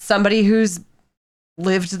somebody who's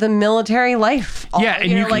lived the military life. And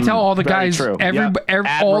you can tell all the guys, all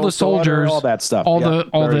the soldiers, all that stuff, all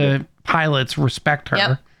the pilots respect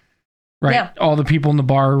her. Right. Yeah. All the people in the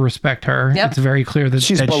bar respect her. It's very clear that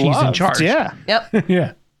she's in charge. Yeah.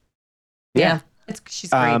 She's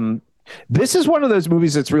great. This is one of those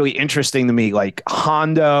movies that's really interesting to me. Like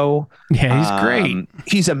Hondo. Yeah, he's great.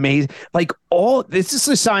 He's amazing. Like this is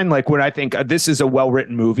a sign, like when I think this is a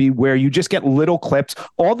well-written movie where you just get little clips,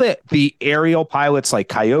 all the aerial pilots like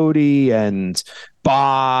Coyote and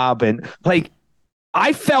Bob, and like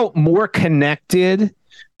I felt more connected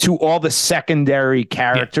to all the secondary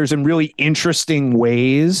characters in really interesting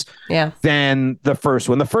ways than the first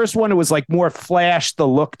one. The first one, it was like more flash, the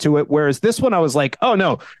look to it. Whereas this one, I was like, oh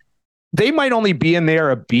no, they might only be in there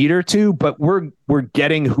a beat or two, but we're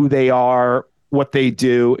getting who they are, what they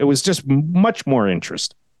do. It was just much more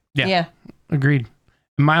interesting. Yeah. Agreed.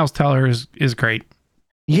 Miles Teller is great.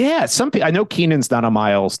 Yeah. I know Keenan's not a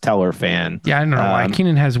Miles Teller fan. Yeah. I don't know why.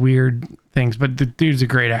 Keenan has weird things, but the dude's a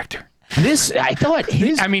great actor. This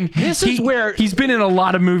is where he's been in a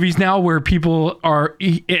lot of movies now where people are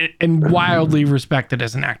and wildly respected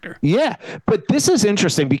as an actor. Yeah, but this is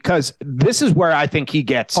interesting because this is where I think he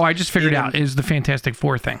gets. Oh, I just figured out is the Fantastic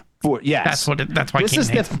Four thing. Yes, that's why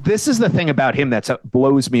this is the thing about him that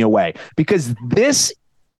blows me away, because this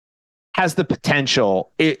has the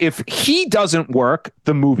potential. If he doesn't work,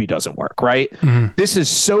 the movie doesn't work. Right? Mm-hmm. This is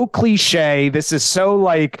so cliche. This is so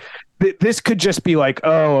like. This could just be like,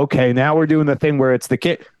 oh, okay, now we're doing the thing where it's the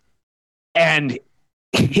kid. And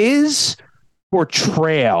his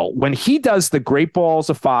portrayal, when he does the Great Balls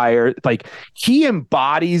of Fire, like he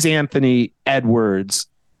embodies Anthony Edwards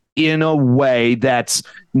in a way that's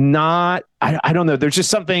not, I don't know. There's just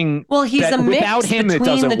something. Well, he's a mix without him,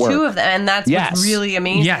 between the two of them. And that's what's really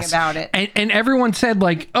amazing about it. And everyone said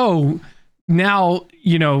like, oh, now,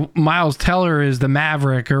 Miles Teller is the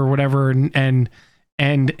Maverick or whatever.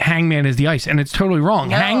 And Hangman is the Ice, and it's totally wrong.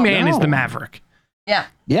 Hangman is the Maverick. Yeah.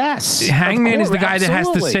 Yes. Hangman is the guy that has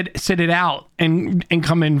to sit it out and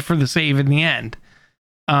come in for the save in the end,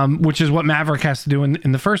 which is what Maverick has to do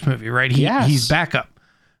in the first movie, right? He's backup.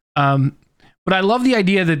 But I love the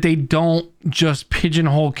idea that they don't just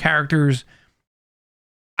pigeonhole characters.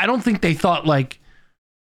 I don't think they thought like,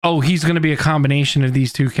 oh, he's going to be a combination of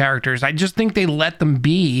these two characters. I just think they let them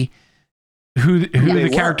be who the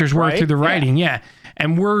characters were through the writing. Yeah.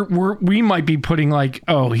 And we might be putting like,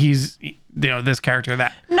 oh, he's this character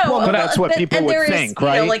that. No, Well, that's what people would think,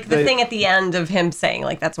 right? Like the thing at the end of him saying,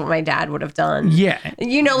 like, that's what my dad would have done. Yeah.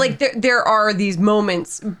 Like there are these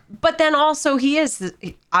moments, but then also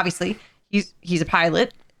obviously he's a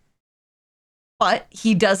pilot, but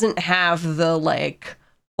he doesn't have the like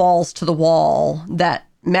balls to the wall that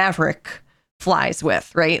Maverick flies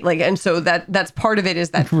with, right? Like, and so that's part of it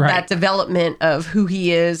is that that development of who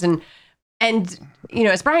he is, and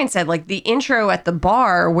as Brian said, like the intro at the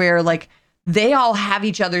bar where like they all have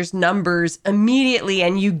each other's numbers immediately,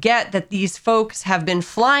 and you get that these folks have been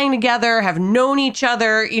flying together, have known each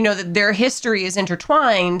other, that their history is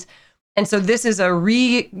intertwined. And so this is a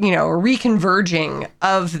reconverging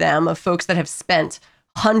of them, of folks that have spent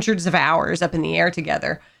hundreds of hours up in the air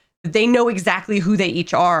together. They know exactly who they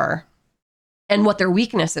each are and what their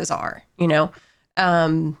weaknesses are,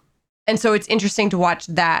 and so it's interesting to watch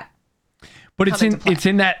that. But it's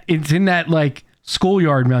in that like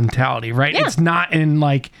schoolyard mentality, right? Yeah. It's not in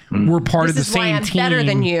like we're part of the same team. Better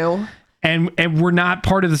than you, and we're not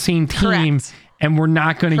part of the same team. Correct. And we're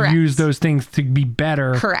not going to use those things to be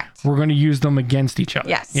better. Correct. We're going to use them against each other.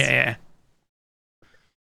 Yes. Yeah.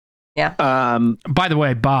 By the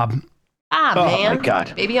way, Bob. Man. Oh my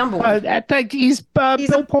God. Baby on board. I think he's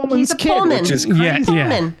Bill Pullman's kid, Pullman. which is crazy.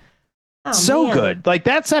 Yeah. Oh, so man. Good. Like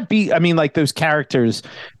that's that beat. I mean, like those characters,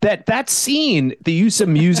 that scene, the use of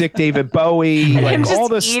music, David Bowie, like all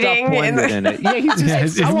the stuff blended in it. Yeah, he's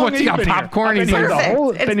just what's he got popcorn? He's like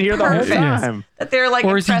been here the whole time. That they're like,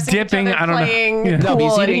 or is he dipping? I don't know. Yeah. No,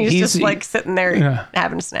 Cool, he's just like sitting there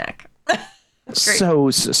having a snack.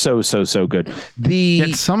 So good.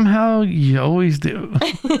 Yet somehow you always do.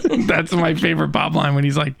 That's my favorite Bob line when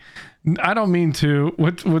he's like, I don't mean to.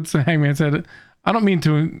 What's the Hangman said? I don't mean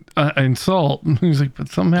to insult. He's like, but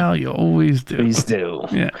somehow you always do. Always do.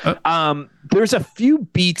 Yeah. There's a few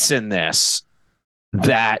beats in this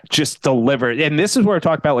that just delivered, and this is where I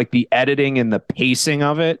talk about like the editing and the pacing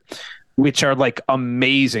of it, which are like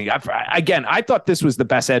amazing. I thought this was the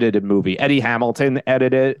best edited movie. Eddie Hamilton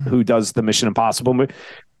edited it, who does the Mission Impossible movie.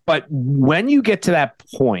 But when you get to that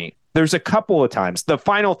point, there's a couple of times. The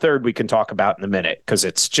final third we can talk about in a minute because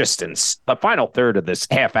it's just the final third of this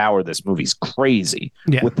half hour. This movie's crazy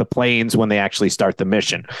with the planes when they actually start the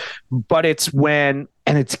mission. But it's when,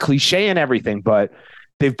 and it's cliche and everything, but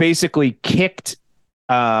they've basically kicked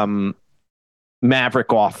Maverick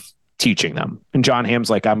off teaching them. And John Hamm's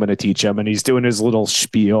like, I'm going to teach him. And he's doing his little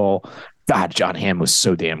spiel. God, John Hamm was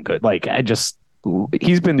so damn good. Like,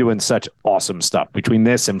 he's been doing such awesome stuff between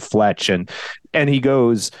this and Fletch. And he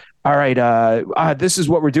goes, all right, this is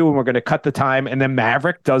what we're doing. We're going to cut the time. And then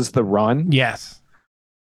Maverick does the run. Yes.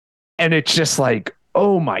 And it's just like,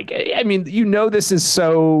 oh my God. I mean, this is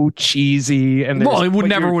so cheesy. And it would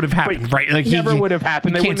never would have happened, right? Like never would have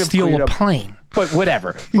happened. They can't steal a plane. But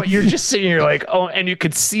whatever. But you're just sitting here like, oh, and you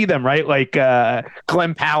could see them, right? Like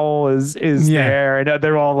Glenn Powell is there. And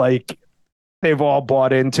they're all like, they've all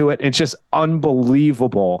bought into it. It's just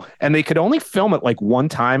unbelievable. And they could only film it like one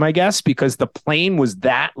time, I guess, because the plane was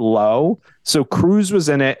that low. So Cruise was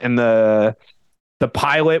in it and the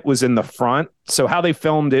pilot was in the front. So how they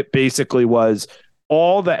filmed it basically was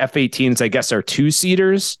all the F-18s, I guess, are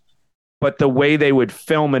two-seaters. But the way they would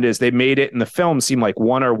film it is they made it in the film seem like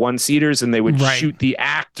one-seaters, and they would shoot the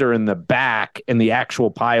actor in the back and the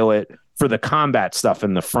actual pilot for the combat stuff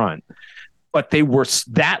in the front. But they were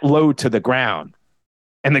that low to the ground.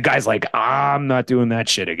 And the guy's like, I'm not doing that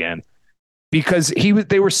shit again. Because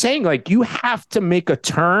they were saying, like, you have to make a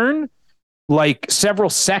turn like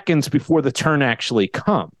several seconds before the turn actually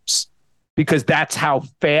comes. Because that's how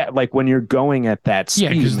fast, like when you're going at that speed.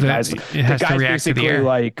 Yeah, because the guy's basically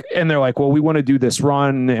like, and they're like, well, we want to do this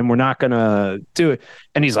run and we're not going to do it.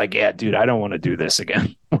 And he's like, yeah, dude, I don't want to do this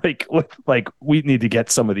again. like we need to get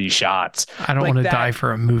some of these shots. I don't want to die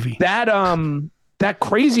for a movie. That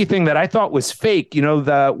crazy thing that I thought was fake,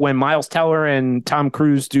 when Miles Teller and Tom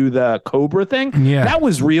Cruise do the Cobra thing, that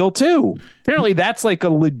was real too. Apparently that's like a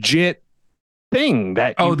legit thing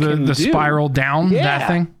that the spiral down, that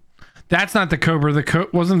thing. That's not the Cobra.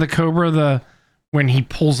 Wasn't the Cobra when he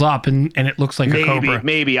pulls up and it looks like a Cobra?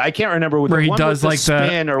 Maybe I can't remember where he does like the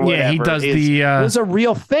spin or whatever. Yeah, he does it was a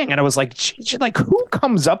real thing, and I was like, who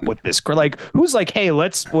comes up with this? Like, who's like, hey,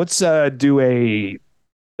 let's do a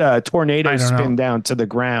tornado spin down to the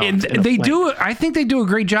ground? And they do. I think they do a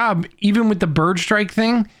great job, even with the bird strike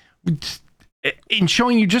thing, in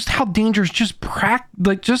showing you just how dangerous just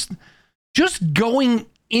going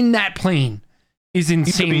in that plane is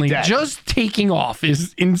insanely, just taking off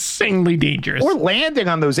is insanely dangerous. Or landing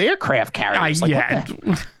on those aircraft carriers. That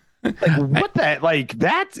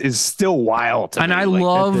is still wild to me. And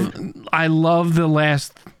I love the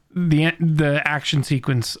last the action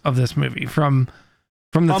sequence of this movie from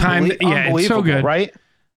the time. Yeah, it's so good, right?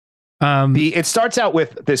 It starts out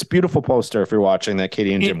with this beautiful poster. If you're watching that,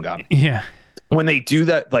 Katie and Jim got. Yeah, when they do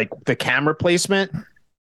that, like the camera placement.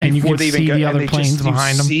 And you can see the other planes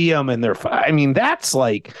behind them. See them, and that's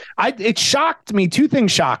like, it shocked me. Two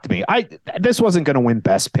things shocked me. This wasn't going to win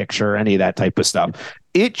Best Picture or any of that type of stuff.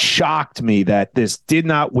 It shocked me that this did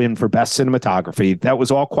not win for Best Cinematography. That was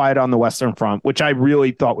All Quiet on the Western Front, which I really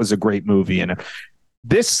thought was a great movie. And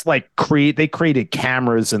this, like, they created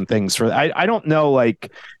cameras and things for. I don't know,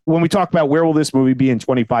 like, when we talk about where will this movie be in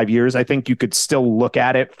 25 years, I think you could still look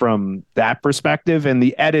at it from that perspective, and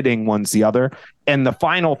the editing one's the other. And the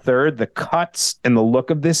final third, the cuts and the look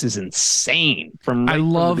of this is insane. I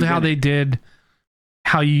love how they did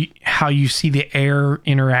how you see the air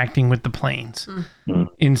interacting with the planes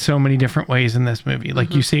in so many different ways in this movie.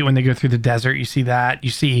 Like you see it when they go through the desert, you see that. You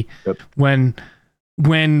see when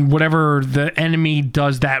whatever the enemy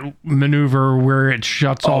does that maneuver where it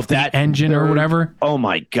shuts off the engine or whatever. Oh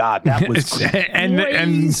my God, that was crazy. And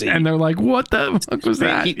they're like, what the fuck was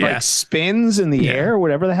that? He like spins in the air,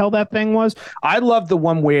 whatever the hell that thing was. I love the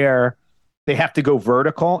one where they have to go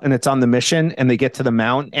vertical and it's on the mission and they get to the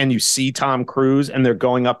mountain and you see Tom Cruise and they're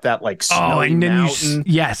going up that like snowy mountain.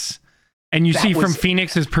 And you see from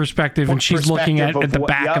Phoenix's perspective and she's looking at the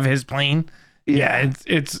back of his plane. Yeah,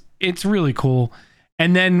 it's really cool.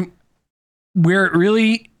 And then where it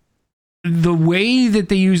really, the way that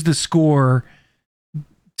they use the score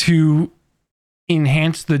to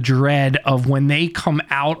enhance the dread of when they come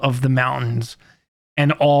out of the mountains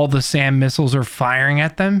and all the SAM missiles are firing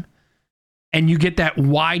at them, and you get that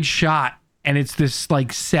wide shot and it's this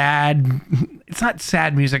like sad, it's not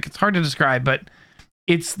sad music, it's hard to describe, but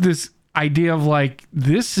it's this idea of like,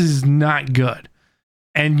 this is not good.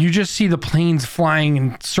 And you just see the planes flying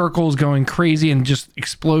in circles going crazy and just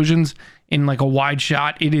explosions in like a wide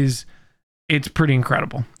shot. It's pretty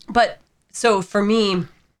incredible. But so for me,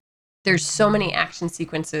 there's so many action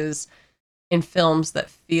sequences in films that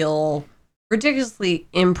feel ridiculously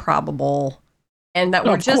improbable and that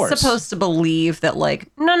we're just supposed to believe that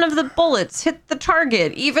like none of the bullets hit the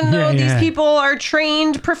target, even though these people are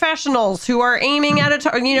trained professionals who are aiming at a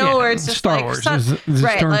target, where it's just Star like Wars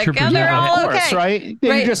right, like they're all okay, right?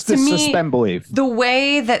 They just suspend belief. The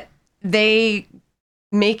way that they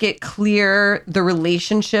make it clear the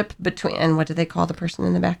relationship between, and what do they call the person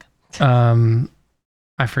in the back?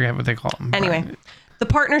 I forget what they call them. Anyway. The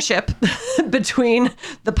partnership between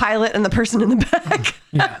the pilot and the person in the back.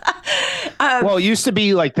 Well, it used to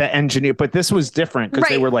be like the engineer, but this was different because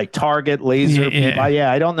they were like target laser.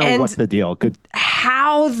 I don't know what's the deal.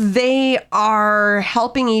 How they are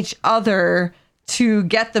helping each other to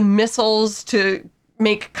get the missiles to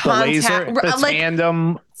make contact. The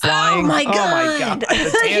tandem flying. Oh my God.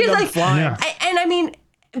 The tandem flying. And I mean,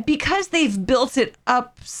 because they've built it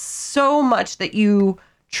up so much that you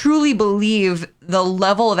truly believe the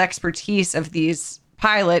level of expertise of these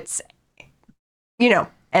pilots,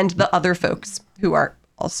 and the other folks who are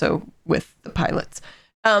also with the pilots.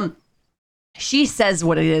 She says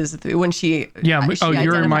what it is when she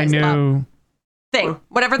you're my new thing,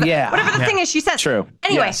 whatever the thing is, she says. True.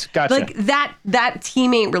 Anyway, yes, gotcha. Like that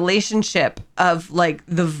teammate relationship of like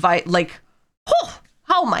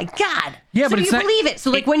oh my God. Yeah, so but you believe it. So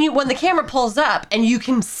like when the camera pulls up and you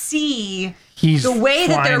can see the way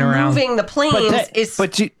that they're moving the planes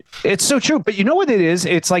it's so true. But you know what it is?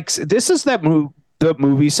 It's like, this is the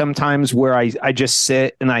movie sometimes where I just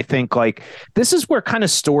sit and I think like, this is where kind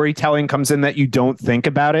of storytelling comes in that you don't think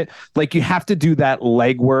about it. Like you have to do that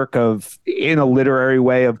legwork of, in a literary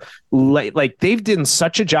way of like they've done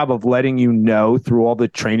such a job of letting you know through all the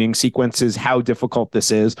training sequences how difficult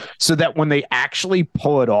this is, so that when they actually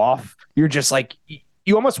pull it off, you're just like,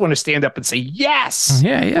 you almost want to stand up and say, yes.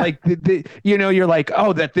 Yeah. Like, you're like,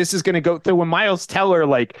 oh, that this is going to go through. When Miles Teller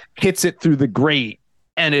like hits it through the grate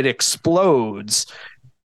and it explodes,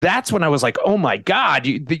 that's when I was like, oh my God,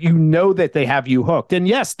 you know that they have you hooked. And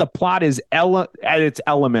yes, the plot is at its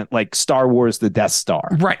element, like Star Wars, the Death Star.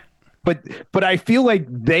 Right. But I feel like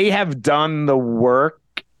they have done the work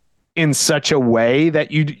in such a way that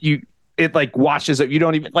it like washes up. You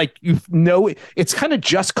don't even like, it's kind of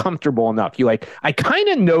just comfortable enough. You like, I kind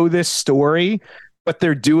of know this story, but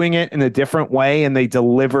they're doing it in a different way and they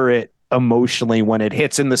deliver it emotionally when it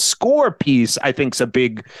hits. And the score piece, I think, is a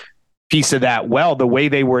big piece of that. Well, the way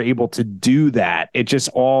they were able to do that, it just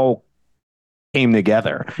all came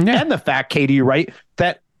together. Yeah. And the fact, Katie, you're right,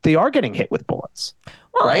 that they are getting hit with bullets.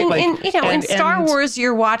 Well, right? In Star Wars,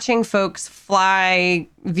 you're watching folks fly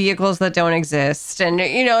vehicles that don't exist, and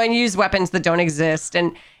and use weapons that don't exist,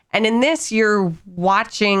 and And in this, you're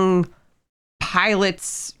watching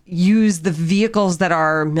pilots use the vehicles that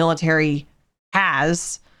our military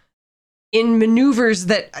has in maneuvers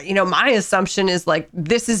that, my assumption is like,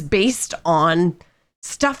 this is based on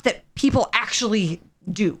stuff that people actually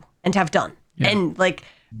do and have done. Yeah. And like,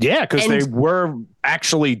 yeah, because they were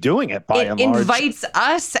actually doing it by and large. It invites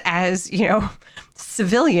us as,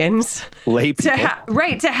 civilians lay people.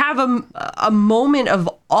 to have a moment of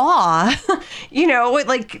awe,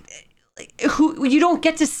 like who you don't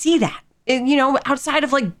get to see that, outside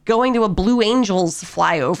of like going to a Blue Angels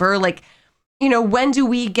flyover, like, when do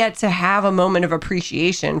we get to have a moment of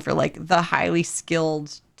appreciation for like the highly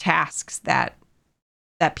skilled tasks that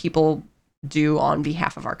people do on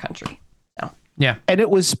behalf of our country? So. Yeah. And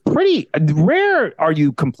it was pretty rare. Are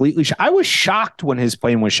you completely I was shocked when his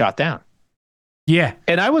plane was shot down. Yeah.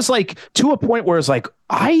 And I was like, to a point where it's like,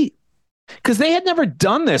 because they had never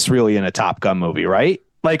done this really in a Top Gun movie, right?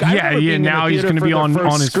 Like, now he's going to be on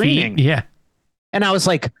his screening. feet. Yeah. And I was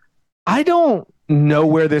like, I don't know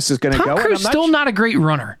where this is going to go. Tom Cruise still not a great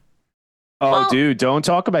runner. Oh, dude, don't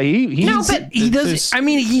talk about he doesn't. I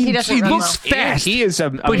mean, he looks fast. He is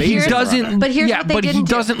but he doesn't. Runner. But here's what they didn't he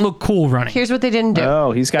doesn't look cool running. Here's what they didn't do.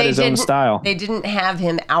 Oh, he's got his own style. They didn't have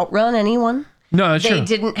him outrun anyone. No, that's true. They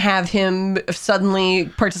didn't have him suddenly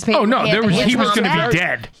participate. Oh no, he was going to be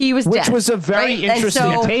dead. He was which dead, was a very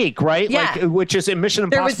interesting take, right? Yeah. Like, which is in Mission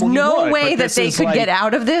There Impossible. was no way that they could get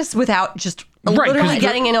out of this without just literally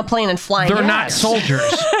getting in a plane and flying. They're not soldiers.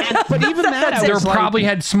 But even that, they probably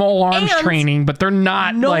had small arms training, but they're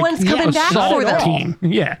not. No one's coming back for that team.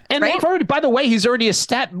 Yeah, and they've already. By the way, he's already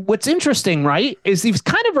established. What's interesting, right, is he's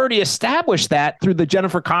kind of already established that through the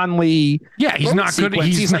Jennifer Connelly. Yeah, he's not good.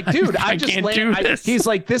 He's like, dude, I can't do this. He's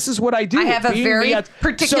like, this is what I do. I have a very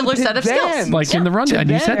particular set of skills. Like in the rundown,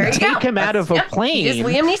 you said that. Take him out of a plane. He's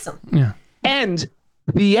Liam Neeson. Yeah, and.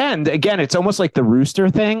 The end, again, it's almost like the Rooster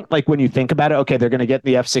thing. Like when you think about it, okay, they're going to get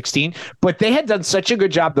the F-16, but they had done such a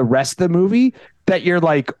good job the rest of the movie that you're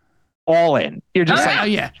like all in. You're just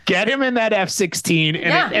get him in that F-16.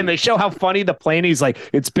 And they show how funny the plane. He's like,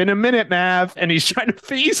 it's been a minute, Mav. And he's trying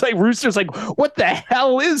to, he's like, Rooster's like, what the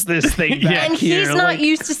hell is this thing back and here? He's not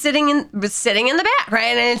used to sitting in the back,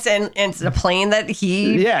 right? And it's a plane that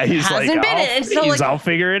he hasn't like, been in. And so, like, I'll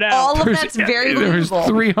figure it out. All of that's very believable. There's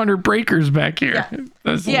 300 breakers back here.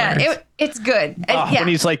 It's good. And, when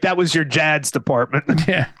he's like, that was your Jad's department.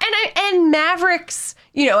 Yeah. And Mavericks,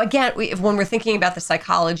 again, when we're thinking about the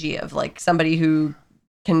psychology of like somebody who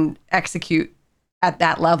can execute at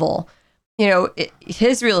that level,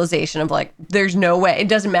 his realization of like, there's no way, it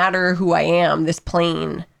doesn't matter who I am, this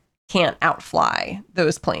plane can't outfly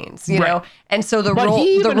those planes, know? And so the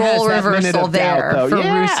role reversal there for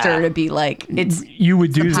Rooster to be like, you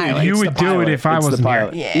would do that. You would do it if I wasn't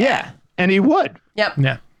here. Yeah. And he would. Yep.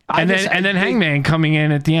 Yeah. And then Hangman coming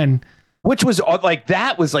in at the end. Which was like,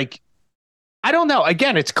 that was like, I don't know.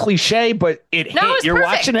 Again, it's cliche, but it hit. You're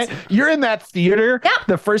perfect. watching it. You're in that theater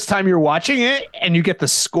the first time you're watching it, and you get the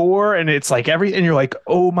score, and it's like and you're like,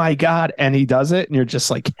 oh my God. And he does it, and you're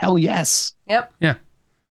just like, hell yes. Yep. Yeah.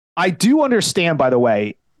 I do understand, by the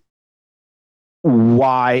way,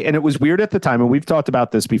 why, and it was weird at the time, and we've talked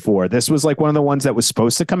about this before. This was like one of the ones that was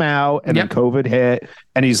supposed to come out, and then COVID hit,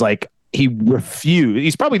 and he's like, he refused.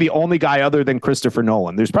 He's probably the only guy other than Christopher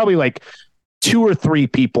Nolan. There's probably like 2 or 3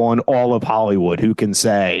 people in all of Hollywood who can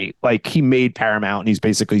say, like, he made Paramount and he's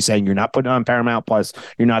basically saying, you're not putting it on Paramount Plus,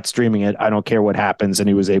 you're not streaming it, I don't care what happens, and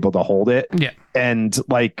he was able to hold it. Yeah. And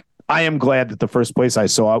like, I am glad that the first place I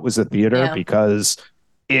saw it was the theater because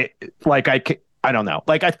it, like, I don't know,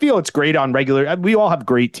 like, I feel it's great on regular, we all have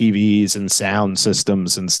great TVs and sound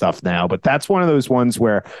systems and stuff now, but that's one of those ones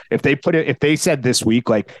where if they said this week,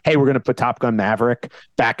 like, hey, we're going to put Top Gun Maverick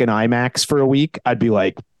back in IMAX for a week, I'd be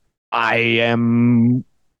like, I am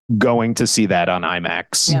going to see that on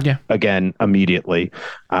IMAX again immediately.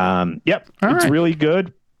 It's really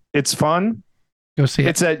good. It's fun. Go see it.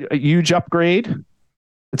 It's a huge upgrade.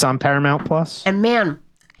 It's on Paramount Plus. And man,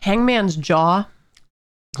 Hangman's jaw.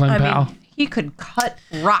 Glenn Powell. He could cut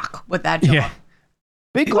rock with that jaw. Yeah.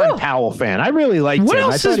 Big Glenn Powell fan. I really liked him. What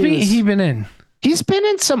else has he been in? He's been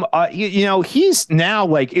in some, he's now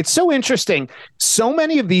like, it's so interesting. So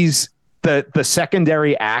many of these, the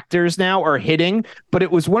secondary actors now are hitting, but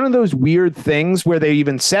it was one of those weird things where they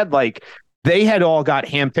even said like they had all got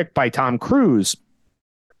handpicked by Tom Cruise,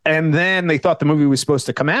 and then they thought the movie was supposed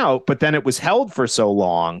to come out, but then it was held for so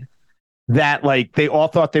long that like they all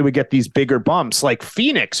thought they would get these bigger bumps. Like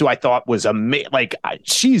Phoenix, who I thought was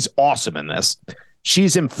she's awesome in this.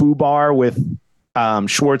 She's in Fubar with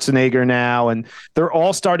Schwarzenegger now, and they're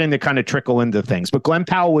all starting to kind of trickle into things. But Glenn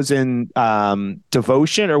Powell was in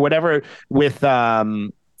Devotion or whatever with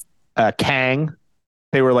Kang.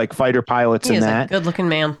 They were like fighter pilots in that. Good looking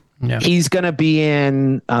man. Yeah. He's gonna be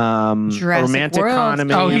in Romantic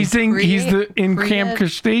Comedy. Oh, he's in Camp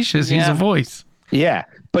Cretaceous. He's a voice. Yeah,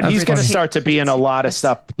 but he's gonna start to be in a lot of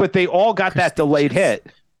stuff. But they all got that delayed hit.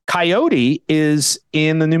 Coyote is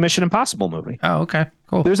in the new Mission Impossible movie. Oh, okay,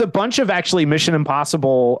 cool. There's a bunch of actually Mission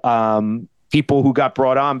Impossible people who got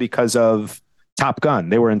brought on because of Top Gun.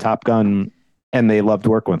 They were in Top Gun, and they loved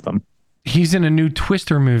working with them. He's in a new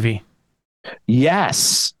Twister movie.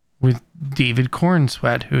 Yes. With David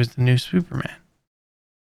Cornsweet, who is the new Superman.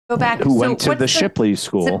 Go back. Who went to the Shipley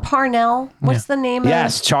School. Is it Parnell? What's the name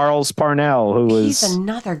of Charles Parnell, who He's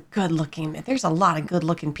another good-looking man. There's a lot of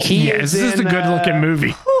good-looking people. This is a good-looking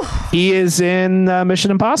movie. He is in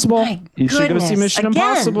Mission Impossible. You should go see Mission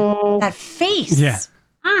Impossible. That face. Yeah.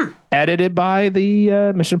 Edited by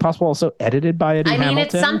the Mission Impossible, also edited by Eddie Hamilton.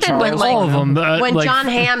 It's something when all of them. When John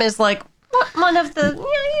Hamm is like one of the.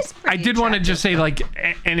 Yeah, he's pretty I did want to just say, like,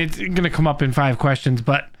 and it's going to come up in 5 questions,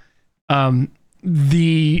 but I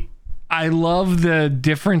love the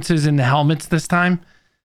differences in the helmets this time.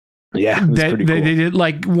 Yeah, they did,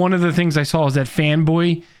 like, one of the things I saw is that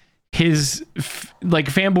fanboy.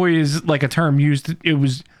 Fanboy is like a term used. It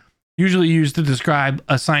was usually used to describe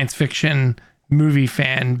a science fiction movie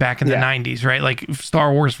fan back in the 90s, right? Like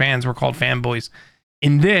Star Wars fans were called fanboys.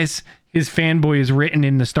 In this, his fanboy is written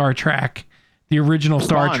in the Star Trek, the original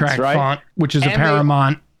Star Trek font, which is a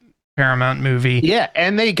Paramount movie. Yeah,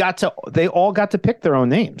 and they all got to pick their own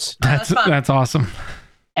names. That's awesome.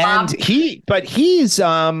 And he's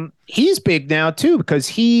big now too because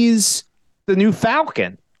he's the new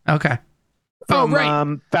Falcon. Okay.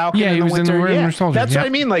 Falcon. Yeah, he was in the Winter Soldier. That's what I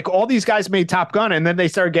mean. Like all these guys made Top Gun, and then they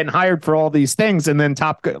started getting hired for all these things, and then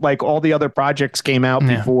all the other projects came out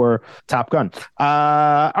before Top Gun.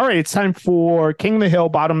 All right, it's time for King of the Hill,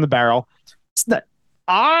 Bottom of the Barrel. It's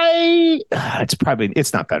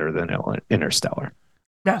not better than Interstellar.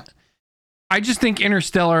 No. I just think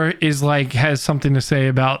Interstellar has something to say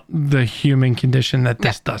about the human condition that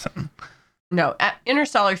this doesn't. No,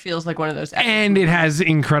 Interstellar feels like one of those. And it has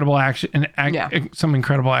incredible action some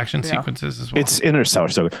incredible action sequences as well. It's Interstellar.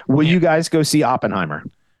 So will you guys go see Oppenheimer?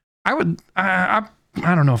 I would. I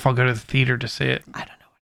don't know if I'll go to the theater to see it. I don't know.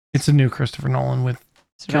 It's a new Christopher Nolan with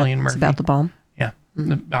Cillian Murphy. It's about the bomb. Yeah.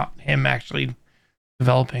 Mm-hmm. About him actually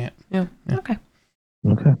developing it. Yeah. Okay.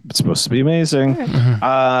 It's supposed to be amazing.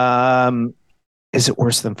 Mm-hmm. Is it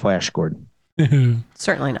worse than Flash Gordon?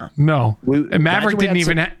 Certainly not. No. Maverick didn't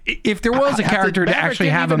even if there was a character to actually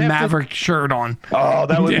have a Maverick shirt on. Oh,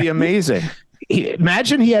 that would be amazing.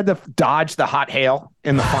 Imagine he had to dodge the hot hail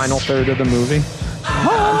in the final third of the movie.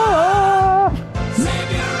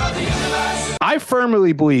 I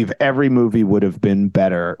firmly believe every movie would have been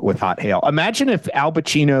better with hot hail. Imagine if Al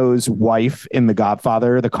Pacino's wife in The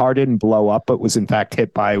Godfather, the car didn't blow up, but was in fact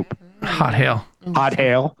hit by hot hail. Hot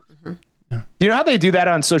hail. You know how they do that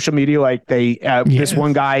on social media? Like this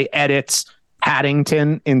one guy edits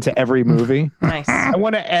Paddington into every movie. Nice. I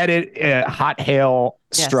want to edit a hot hail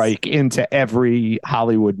strike into every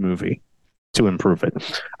Hollywood movie to improve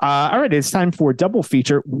it. All right, it's time for double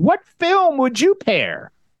feature. What film would you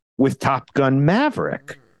pair with Top Gun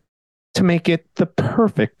Maverick to make it the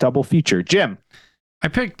perfect double feature? Jim. I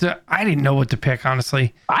didn't know what to pick,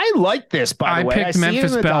 honestly. I like this, by the way. I picked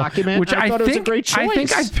Memphis Belle, which I thought it was a great choice. I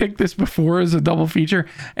think I've picked this before as a double feature,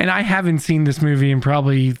 and I haven't seen this movie in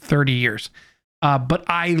probably 30 years. But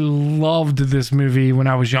I loved this movie when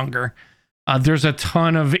I was younger. There's a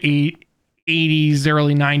ton of 80s,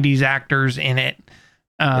 early 90s actors in it.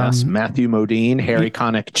 Yes, Matthew Modine, Harry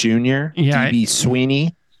Connick Jr., D.B.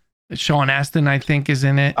 Sweeney. Sean Astin, I think, is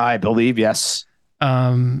in it. I believe, yes.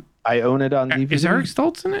 I own it on DVD. Is Eric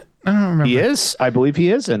Stoltz in it? I don't remember. He is. I believe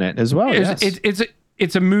he is in it as well. Yes.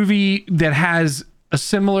 It's a movie that has a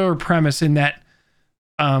similar premise in that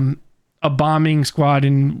a bombing squad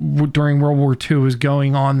during World War II is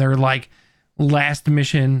going on their last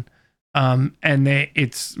mission, and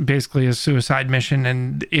it's basically a suicide mission.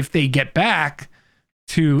 And if they get back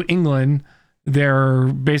to England, they're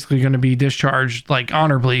basically going to be discharged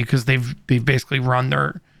honorably because they've basically run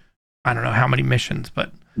their, I don't know how many missions,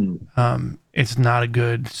 but it's not a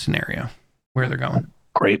good scenario where they're going.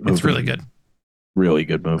 Great movie. It's really good. Really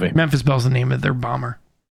good movie. Memphis Belle's the name of their bomber.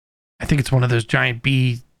 I think it's one of those giant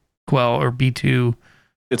B-12 or B-2.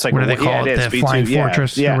 It's like, what do they call it? The B2, Flying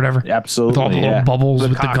Fortress or whatever. Absolutely. With all the little bubbles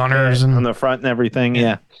with the gunners and on the front and everything.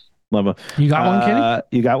 Yeah. Love it. You got one, Kenny?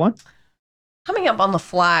 You got one? Coming up on the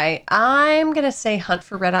fly, I'm gonna say Hunt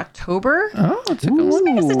for Red October. Oh, it's a good one.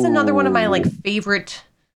 Because it's another one of my favorite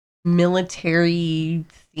military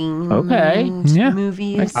themed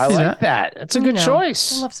movies. I like that. It's a good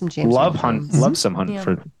choice. I love some James. Love some Hunt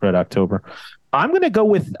for Red October. I'm going to go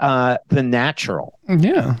with The Natural.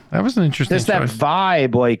 Yeah, that was an interesting choice. There's that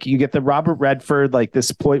vibe, like you get the Robert Redford, like this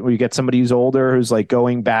point where you get somebody who's older, who's like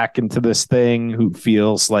going back into this thing, who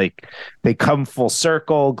feels like they come full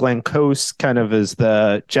circle. Glenn Close kind of is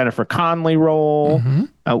the Jennifer Connelly role.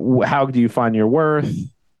 How do you find your worth?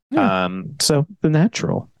 Yeah. So The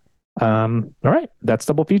Natural. All right, that's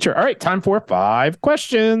double feature. All right, time for 5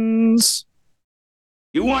 questions.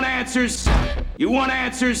 You want answers? You want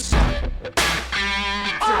answers?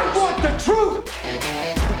 I want the truth!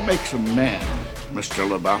 What makes a man, Mr.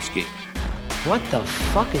 Lebowski? What the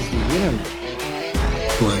fuck is the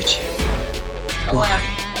internet? Words.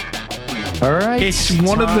 All right. It's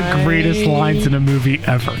one of the greatest lines in a movie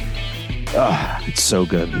ever. It's so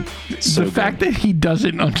good. The fact that he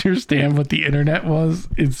doesn't understand what the internet was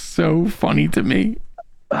is so funny to me.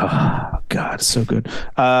 Oh, God, so good.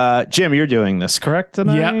 Jim, you're doing this, correct?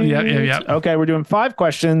 Yeah. Okay, we're doing 5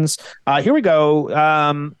 questions. Here we go.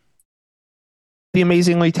 The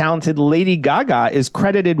amazingly talented Lady Gaga is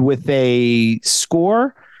credited with a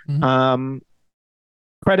score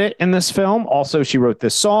credit in this film. Also, she wrote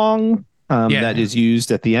this song that is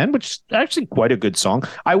used at the end, which is actually quite a good song.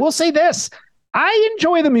 I will say this. I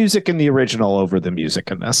enjoy the music in the original over the music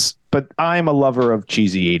in this, but I'm a lover of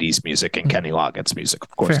cheesy 80s music and Kenny Loggins music,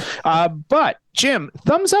 of course. But Jim,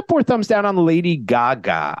 thumbs up or thumbs down on Lady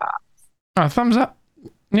Gaga? Thumbs up.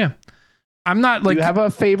 Yeah. I'm not like... Do you have a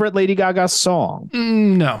favorite Lady Gaga song?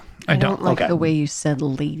 No, I don't. Like the way you said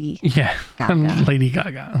Lady. Yeah. Gaga. Lady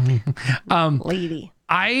Gaga. Lady.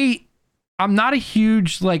 I'm not a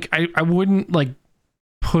huge, I wouldn't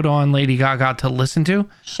put on Lady Gaga to listen to.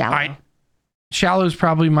 Shallow is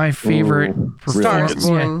probably my favorite. Star is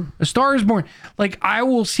Born. Yeah. A Star is Born. I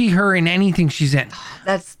will see her in anything she's in.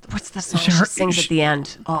 What's the song she sings at the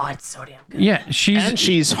end? Oh, it's so damn good. Yeah,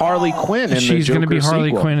 she's Harley Quinn in the Joker she's going to be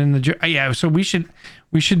Harley sequel. Quinn in the yeah. So we should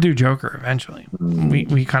do Joker eventually.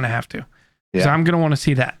 We kind of have to. So I'm going to want to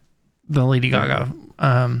see the Lady Gaga.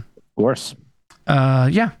 Of course.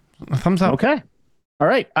 Yeah. A thumbs up. Okay. All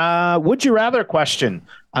right. Would you rather question?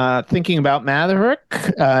 Thinking about Maverick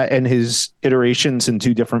and his iterations in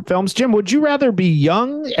 2 different films. Jim, would you rather be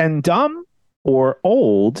young and dumb or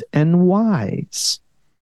old and wise?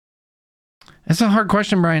 That's a hard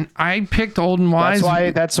question, Brian. I picked old and wise.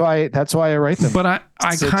 That's why I write them. But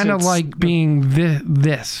I kind of like being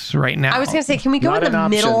this right now. I was going to say, can we go in the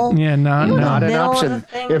middle? Yeah, not an option.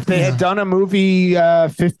 If they had done a movie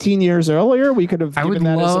 15 years earlier, we could have given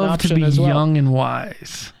that as an option as well. I would love to be young and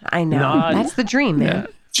wise. I know. That's the dream, man. Yeah.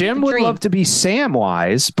 Jim would love to be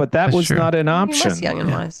Samwise, but that was not an option. He was young and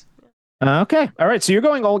wise. Okay. All right. So you're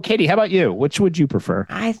going old. Katie, how about you? Which would you prefer?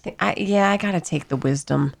 I got to take the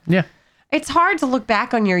wisdom. Yeah. It's hard to look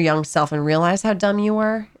back on your young self and realize how dumb you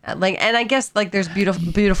were. And I guess there's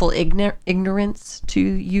beautiful ignorance to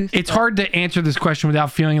youth. It's hard to answer this question without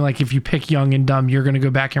feeling like if you pick young and dumb, you're going to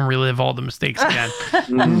go back and relive all the mistakes again.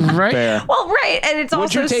 Right? Fair. Well, right. And it's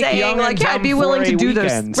also saying I'd be willing to do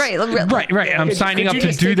those. Right. I'm signing up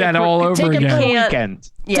to do that all over again. Weekend.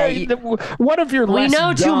 Yeah. What if you're we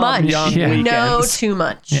know too much. We know too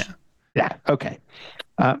much. Yeah. Okay.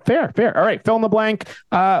 Fair. All right. Fill in the blank.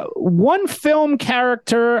 One film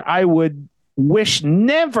character I would wish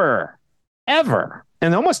never, ever,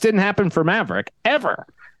 and almost didn't happen for Maverick, ever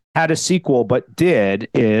had a sequel, but did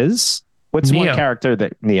is what's Neo. One character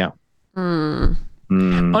that Neo? So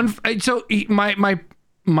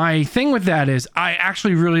my thing with that is I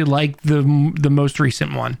actually really like the most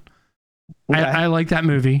recent one. Okay. I like that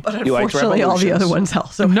movie. But unfortunately, all the other ones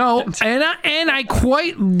also. No, and I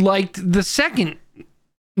quite liked the second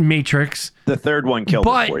Matrix. The third one killed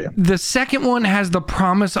it for you. The second one has the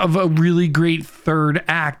promise of a really great third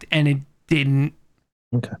act, and it didn't.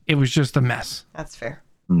 Okay. It was just a mess. That's fair.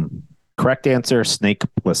 Correct answer, Snake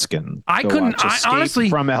Plissken. I honestly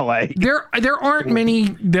from LA. There aren't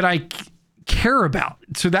many that I care about.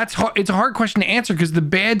 So it's a hard question to answer because the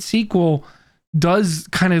bad sequel does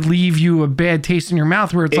kind of leave you a bad taste in your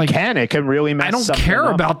mouth where it can really mess I don't something care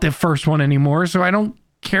up. about the first one anymore, so I don't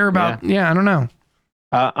care about I don't know.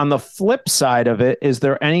 On the flip side of it, is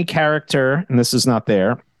there any character, and this is not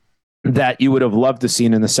there, that you would have loved to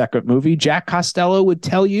seen in the second movie? Jack Costello would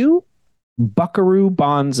tell you, Buckaroo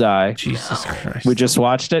Banzai. Jesus Christ. We just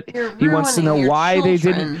watched it. He wants to know why they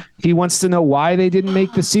didn't. He wants to know why they didn't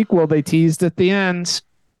make the sequel they teased at the end.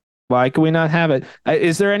 Why can we not have it?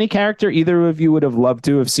 Is there any character either of you would have loved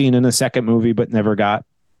to have seen in a second movie but never got?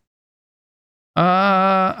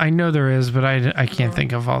 I know there is, but I can't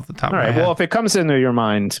think of off the top All of my right. head. Well, if it comes into your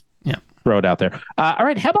mind, Yeah. throw it out there. All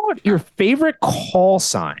right. How about your favorite call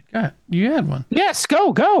sign? God, you had one. Yes,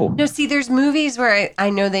 go. No, see, there's movies where I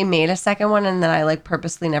know they made a second one and then I like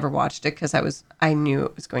purposely never watched it because I knew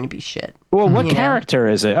it was going to be shit. Well, what You know? character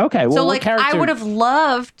is it? Okay. Well, So what like character? I would have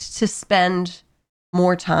loved to spend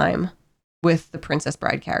more time with the Princess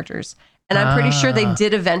Bride characters. And I'm pretty sure they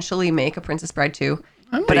did eventually make a Princess Bride too.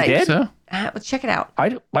 But They I did? so. Let's check it out. I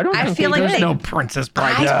don't I think feel they like did. There's they- no Princess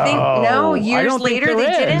Bride. I think no. I Years don't think later there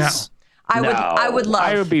they didn't. is. I would love.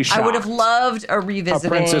 I would be I would have shocked. loved a A revisiting.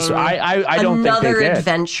 princess. I don't think they another did.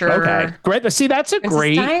 adventure. Okay, great. See, that's a Princess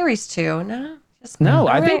great. Diaries too. No, just No, all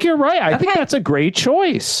I think right. you're right. I think Okay. that's a great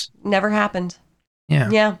choice. Never happened. Yeah.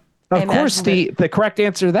 Yeah. I Of course, imagined the correct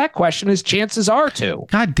answer to that question is chances are to.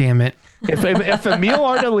 God damn it. If Emil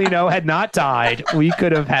Ardolino had not died, we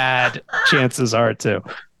could have had chances are to.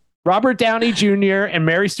 Robert Downey Jr. and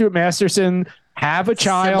Mary Stuart Masterson have a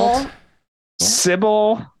child.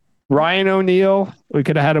 Sybil, Ryan O'Neal. We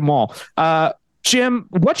could have had them all. Jim,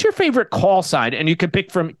 what's your favorite call sign? And you could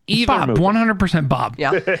pick from either Bob, movie. 100% Bob.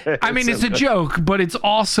 Yeah. I mean, it's a joke, but it's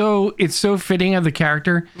so fitting of the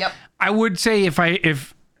character. Yep. I would say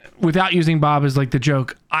if without using Bob as like the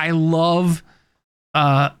joke, I love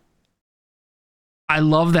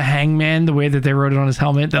the hangman, the way that they wrote it on his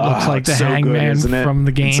helmet that looks like the it's so good, hangman isn't it? from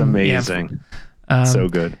the game. It's amazing. Yeah. So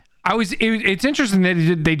good. It's interesting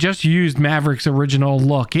that they just used Maverick's original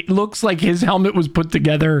look. It looks like his helmet was put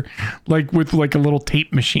together like with like a little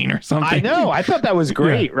tape machine or something. I know. I thought that was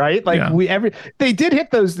great, right? Like Yeah. they did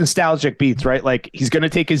hit those nostalgic beats, right? Like he's gonna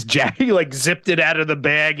take his jacket, he like zipped it out of the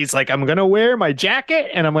bag. He's like, I'm gonna wear my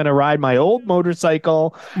jacket and I'm gonna ride my old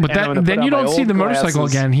motorcycle. But and I'm gonna then put you on my don't see old the motorcycle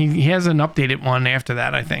glasses. again. He has an updated one after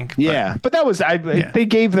that, I think. But- Yeah, but that was they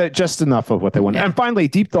gave that just enough of what they wanted. Yeah. And finally,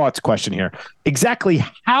 deep thoughts question here: exactly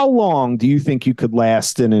how long do you think you could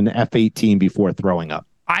last in an F-18 before throwing up?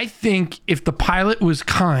 I think if the pilot was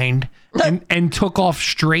kind and took off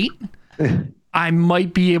straight, I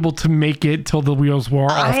might be able to make it till the wheels were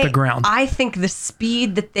off the ground. I think the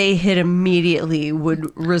speed that they hit immediately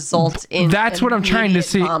would result in. That's what I'm trying to immediate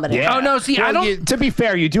see. vomiting. Yeah. Oh, no, see, I don't- to be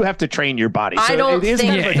fair, you do have to train your body. So I don't it is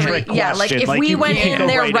think kind of a trick yeah, like question. if we you went can't in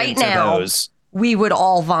go there right into now, those. we would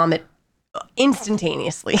all vomit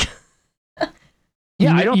instantaneously.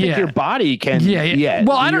 Yeah, I don't Yeah. think your body can. Yeah.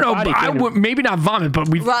 Well, I don't your know. body I can- would maybe not vomit, but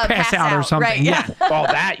we'd Well, pass out or out, something. right, Yeah. All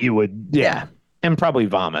that you would. Yeah. And probably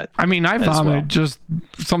vomit. I mean, I vomit well. just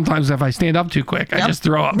sometimes if I stand up too quick. I just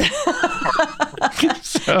throw up.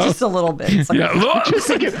 So, Just a little bit. It's like, yeah.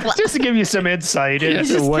 just to give you some insight into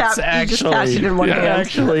just what's you just catch it in one hand.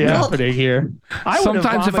 actually happening here. I would have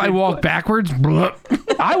Sometimes if I vomited- walk backwards, blah.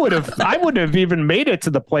 I wouldn't have even made it to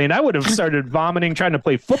the plane. I would have started vomiting trying to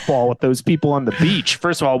play football with those people on the beach.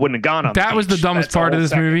 First of all, I wouldn't have gone on. That was the beach. dumbest That's a part of whole this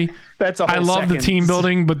second- movie. That's a whole I love the second- team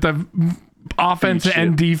building, but the offense Beach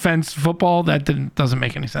and shit. defense football doesn't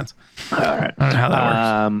make any sense. All right. I don't know how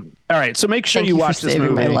that works. All right. So make sure Thank you you for watch this saving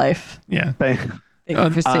movie. my life. Yeah. Thank you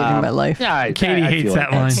for saving my life. Yeah, Katie I hates feel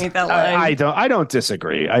that like line. I hate that line. I don't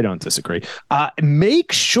disagree.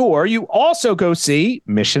 Make sure you also go see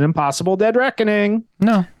Mission Impossible: Dead Reckoning.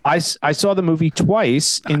 No. I saw the movie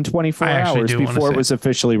twice in 24 I actually hours do wanna before see it was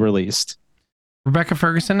officially released. Rebecca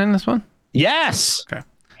Ferguson in this one? Yes. Okay.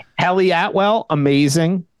 Ellie Atwell,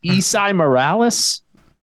 amazing. Isai Morales,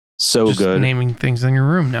 so Just good. naming things in your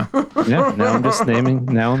room now. Yeah, now I'm just naming.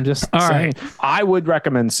 Now I'm just All saying. I would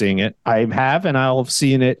recommend seeing it. I have, and I'll have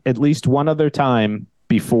seen it at least one other time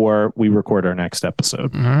before we record our next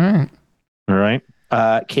episode. All right. All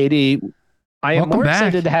right. Katie, I am Welcome more back.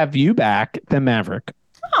 excited to have you back than Maverick.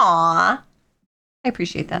 Aw. I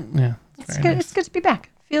appreciate that. Yeah. It's very good. nice. It's good to be back.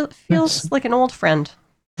 Feels like an old friend.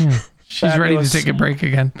 She's ready to Fabulous. take a break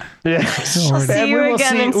again. Yeah. I'll see you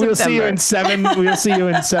again in We'll see you September. We'll see you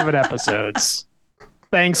in 7 episodes.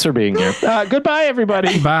 Thanks for being here. Goodbye,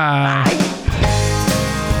 everybody. Bye. Bye.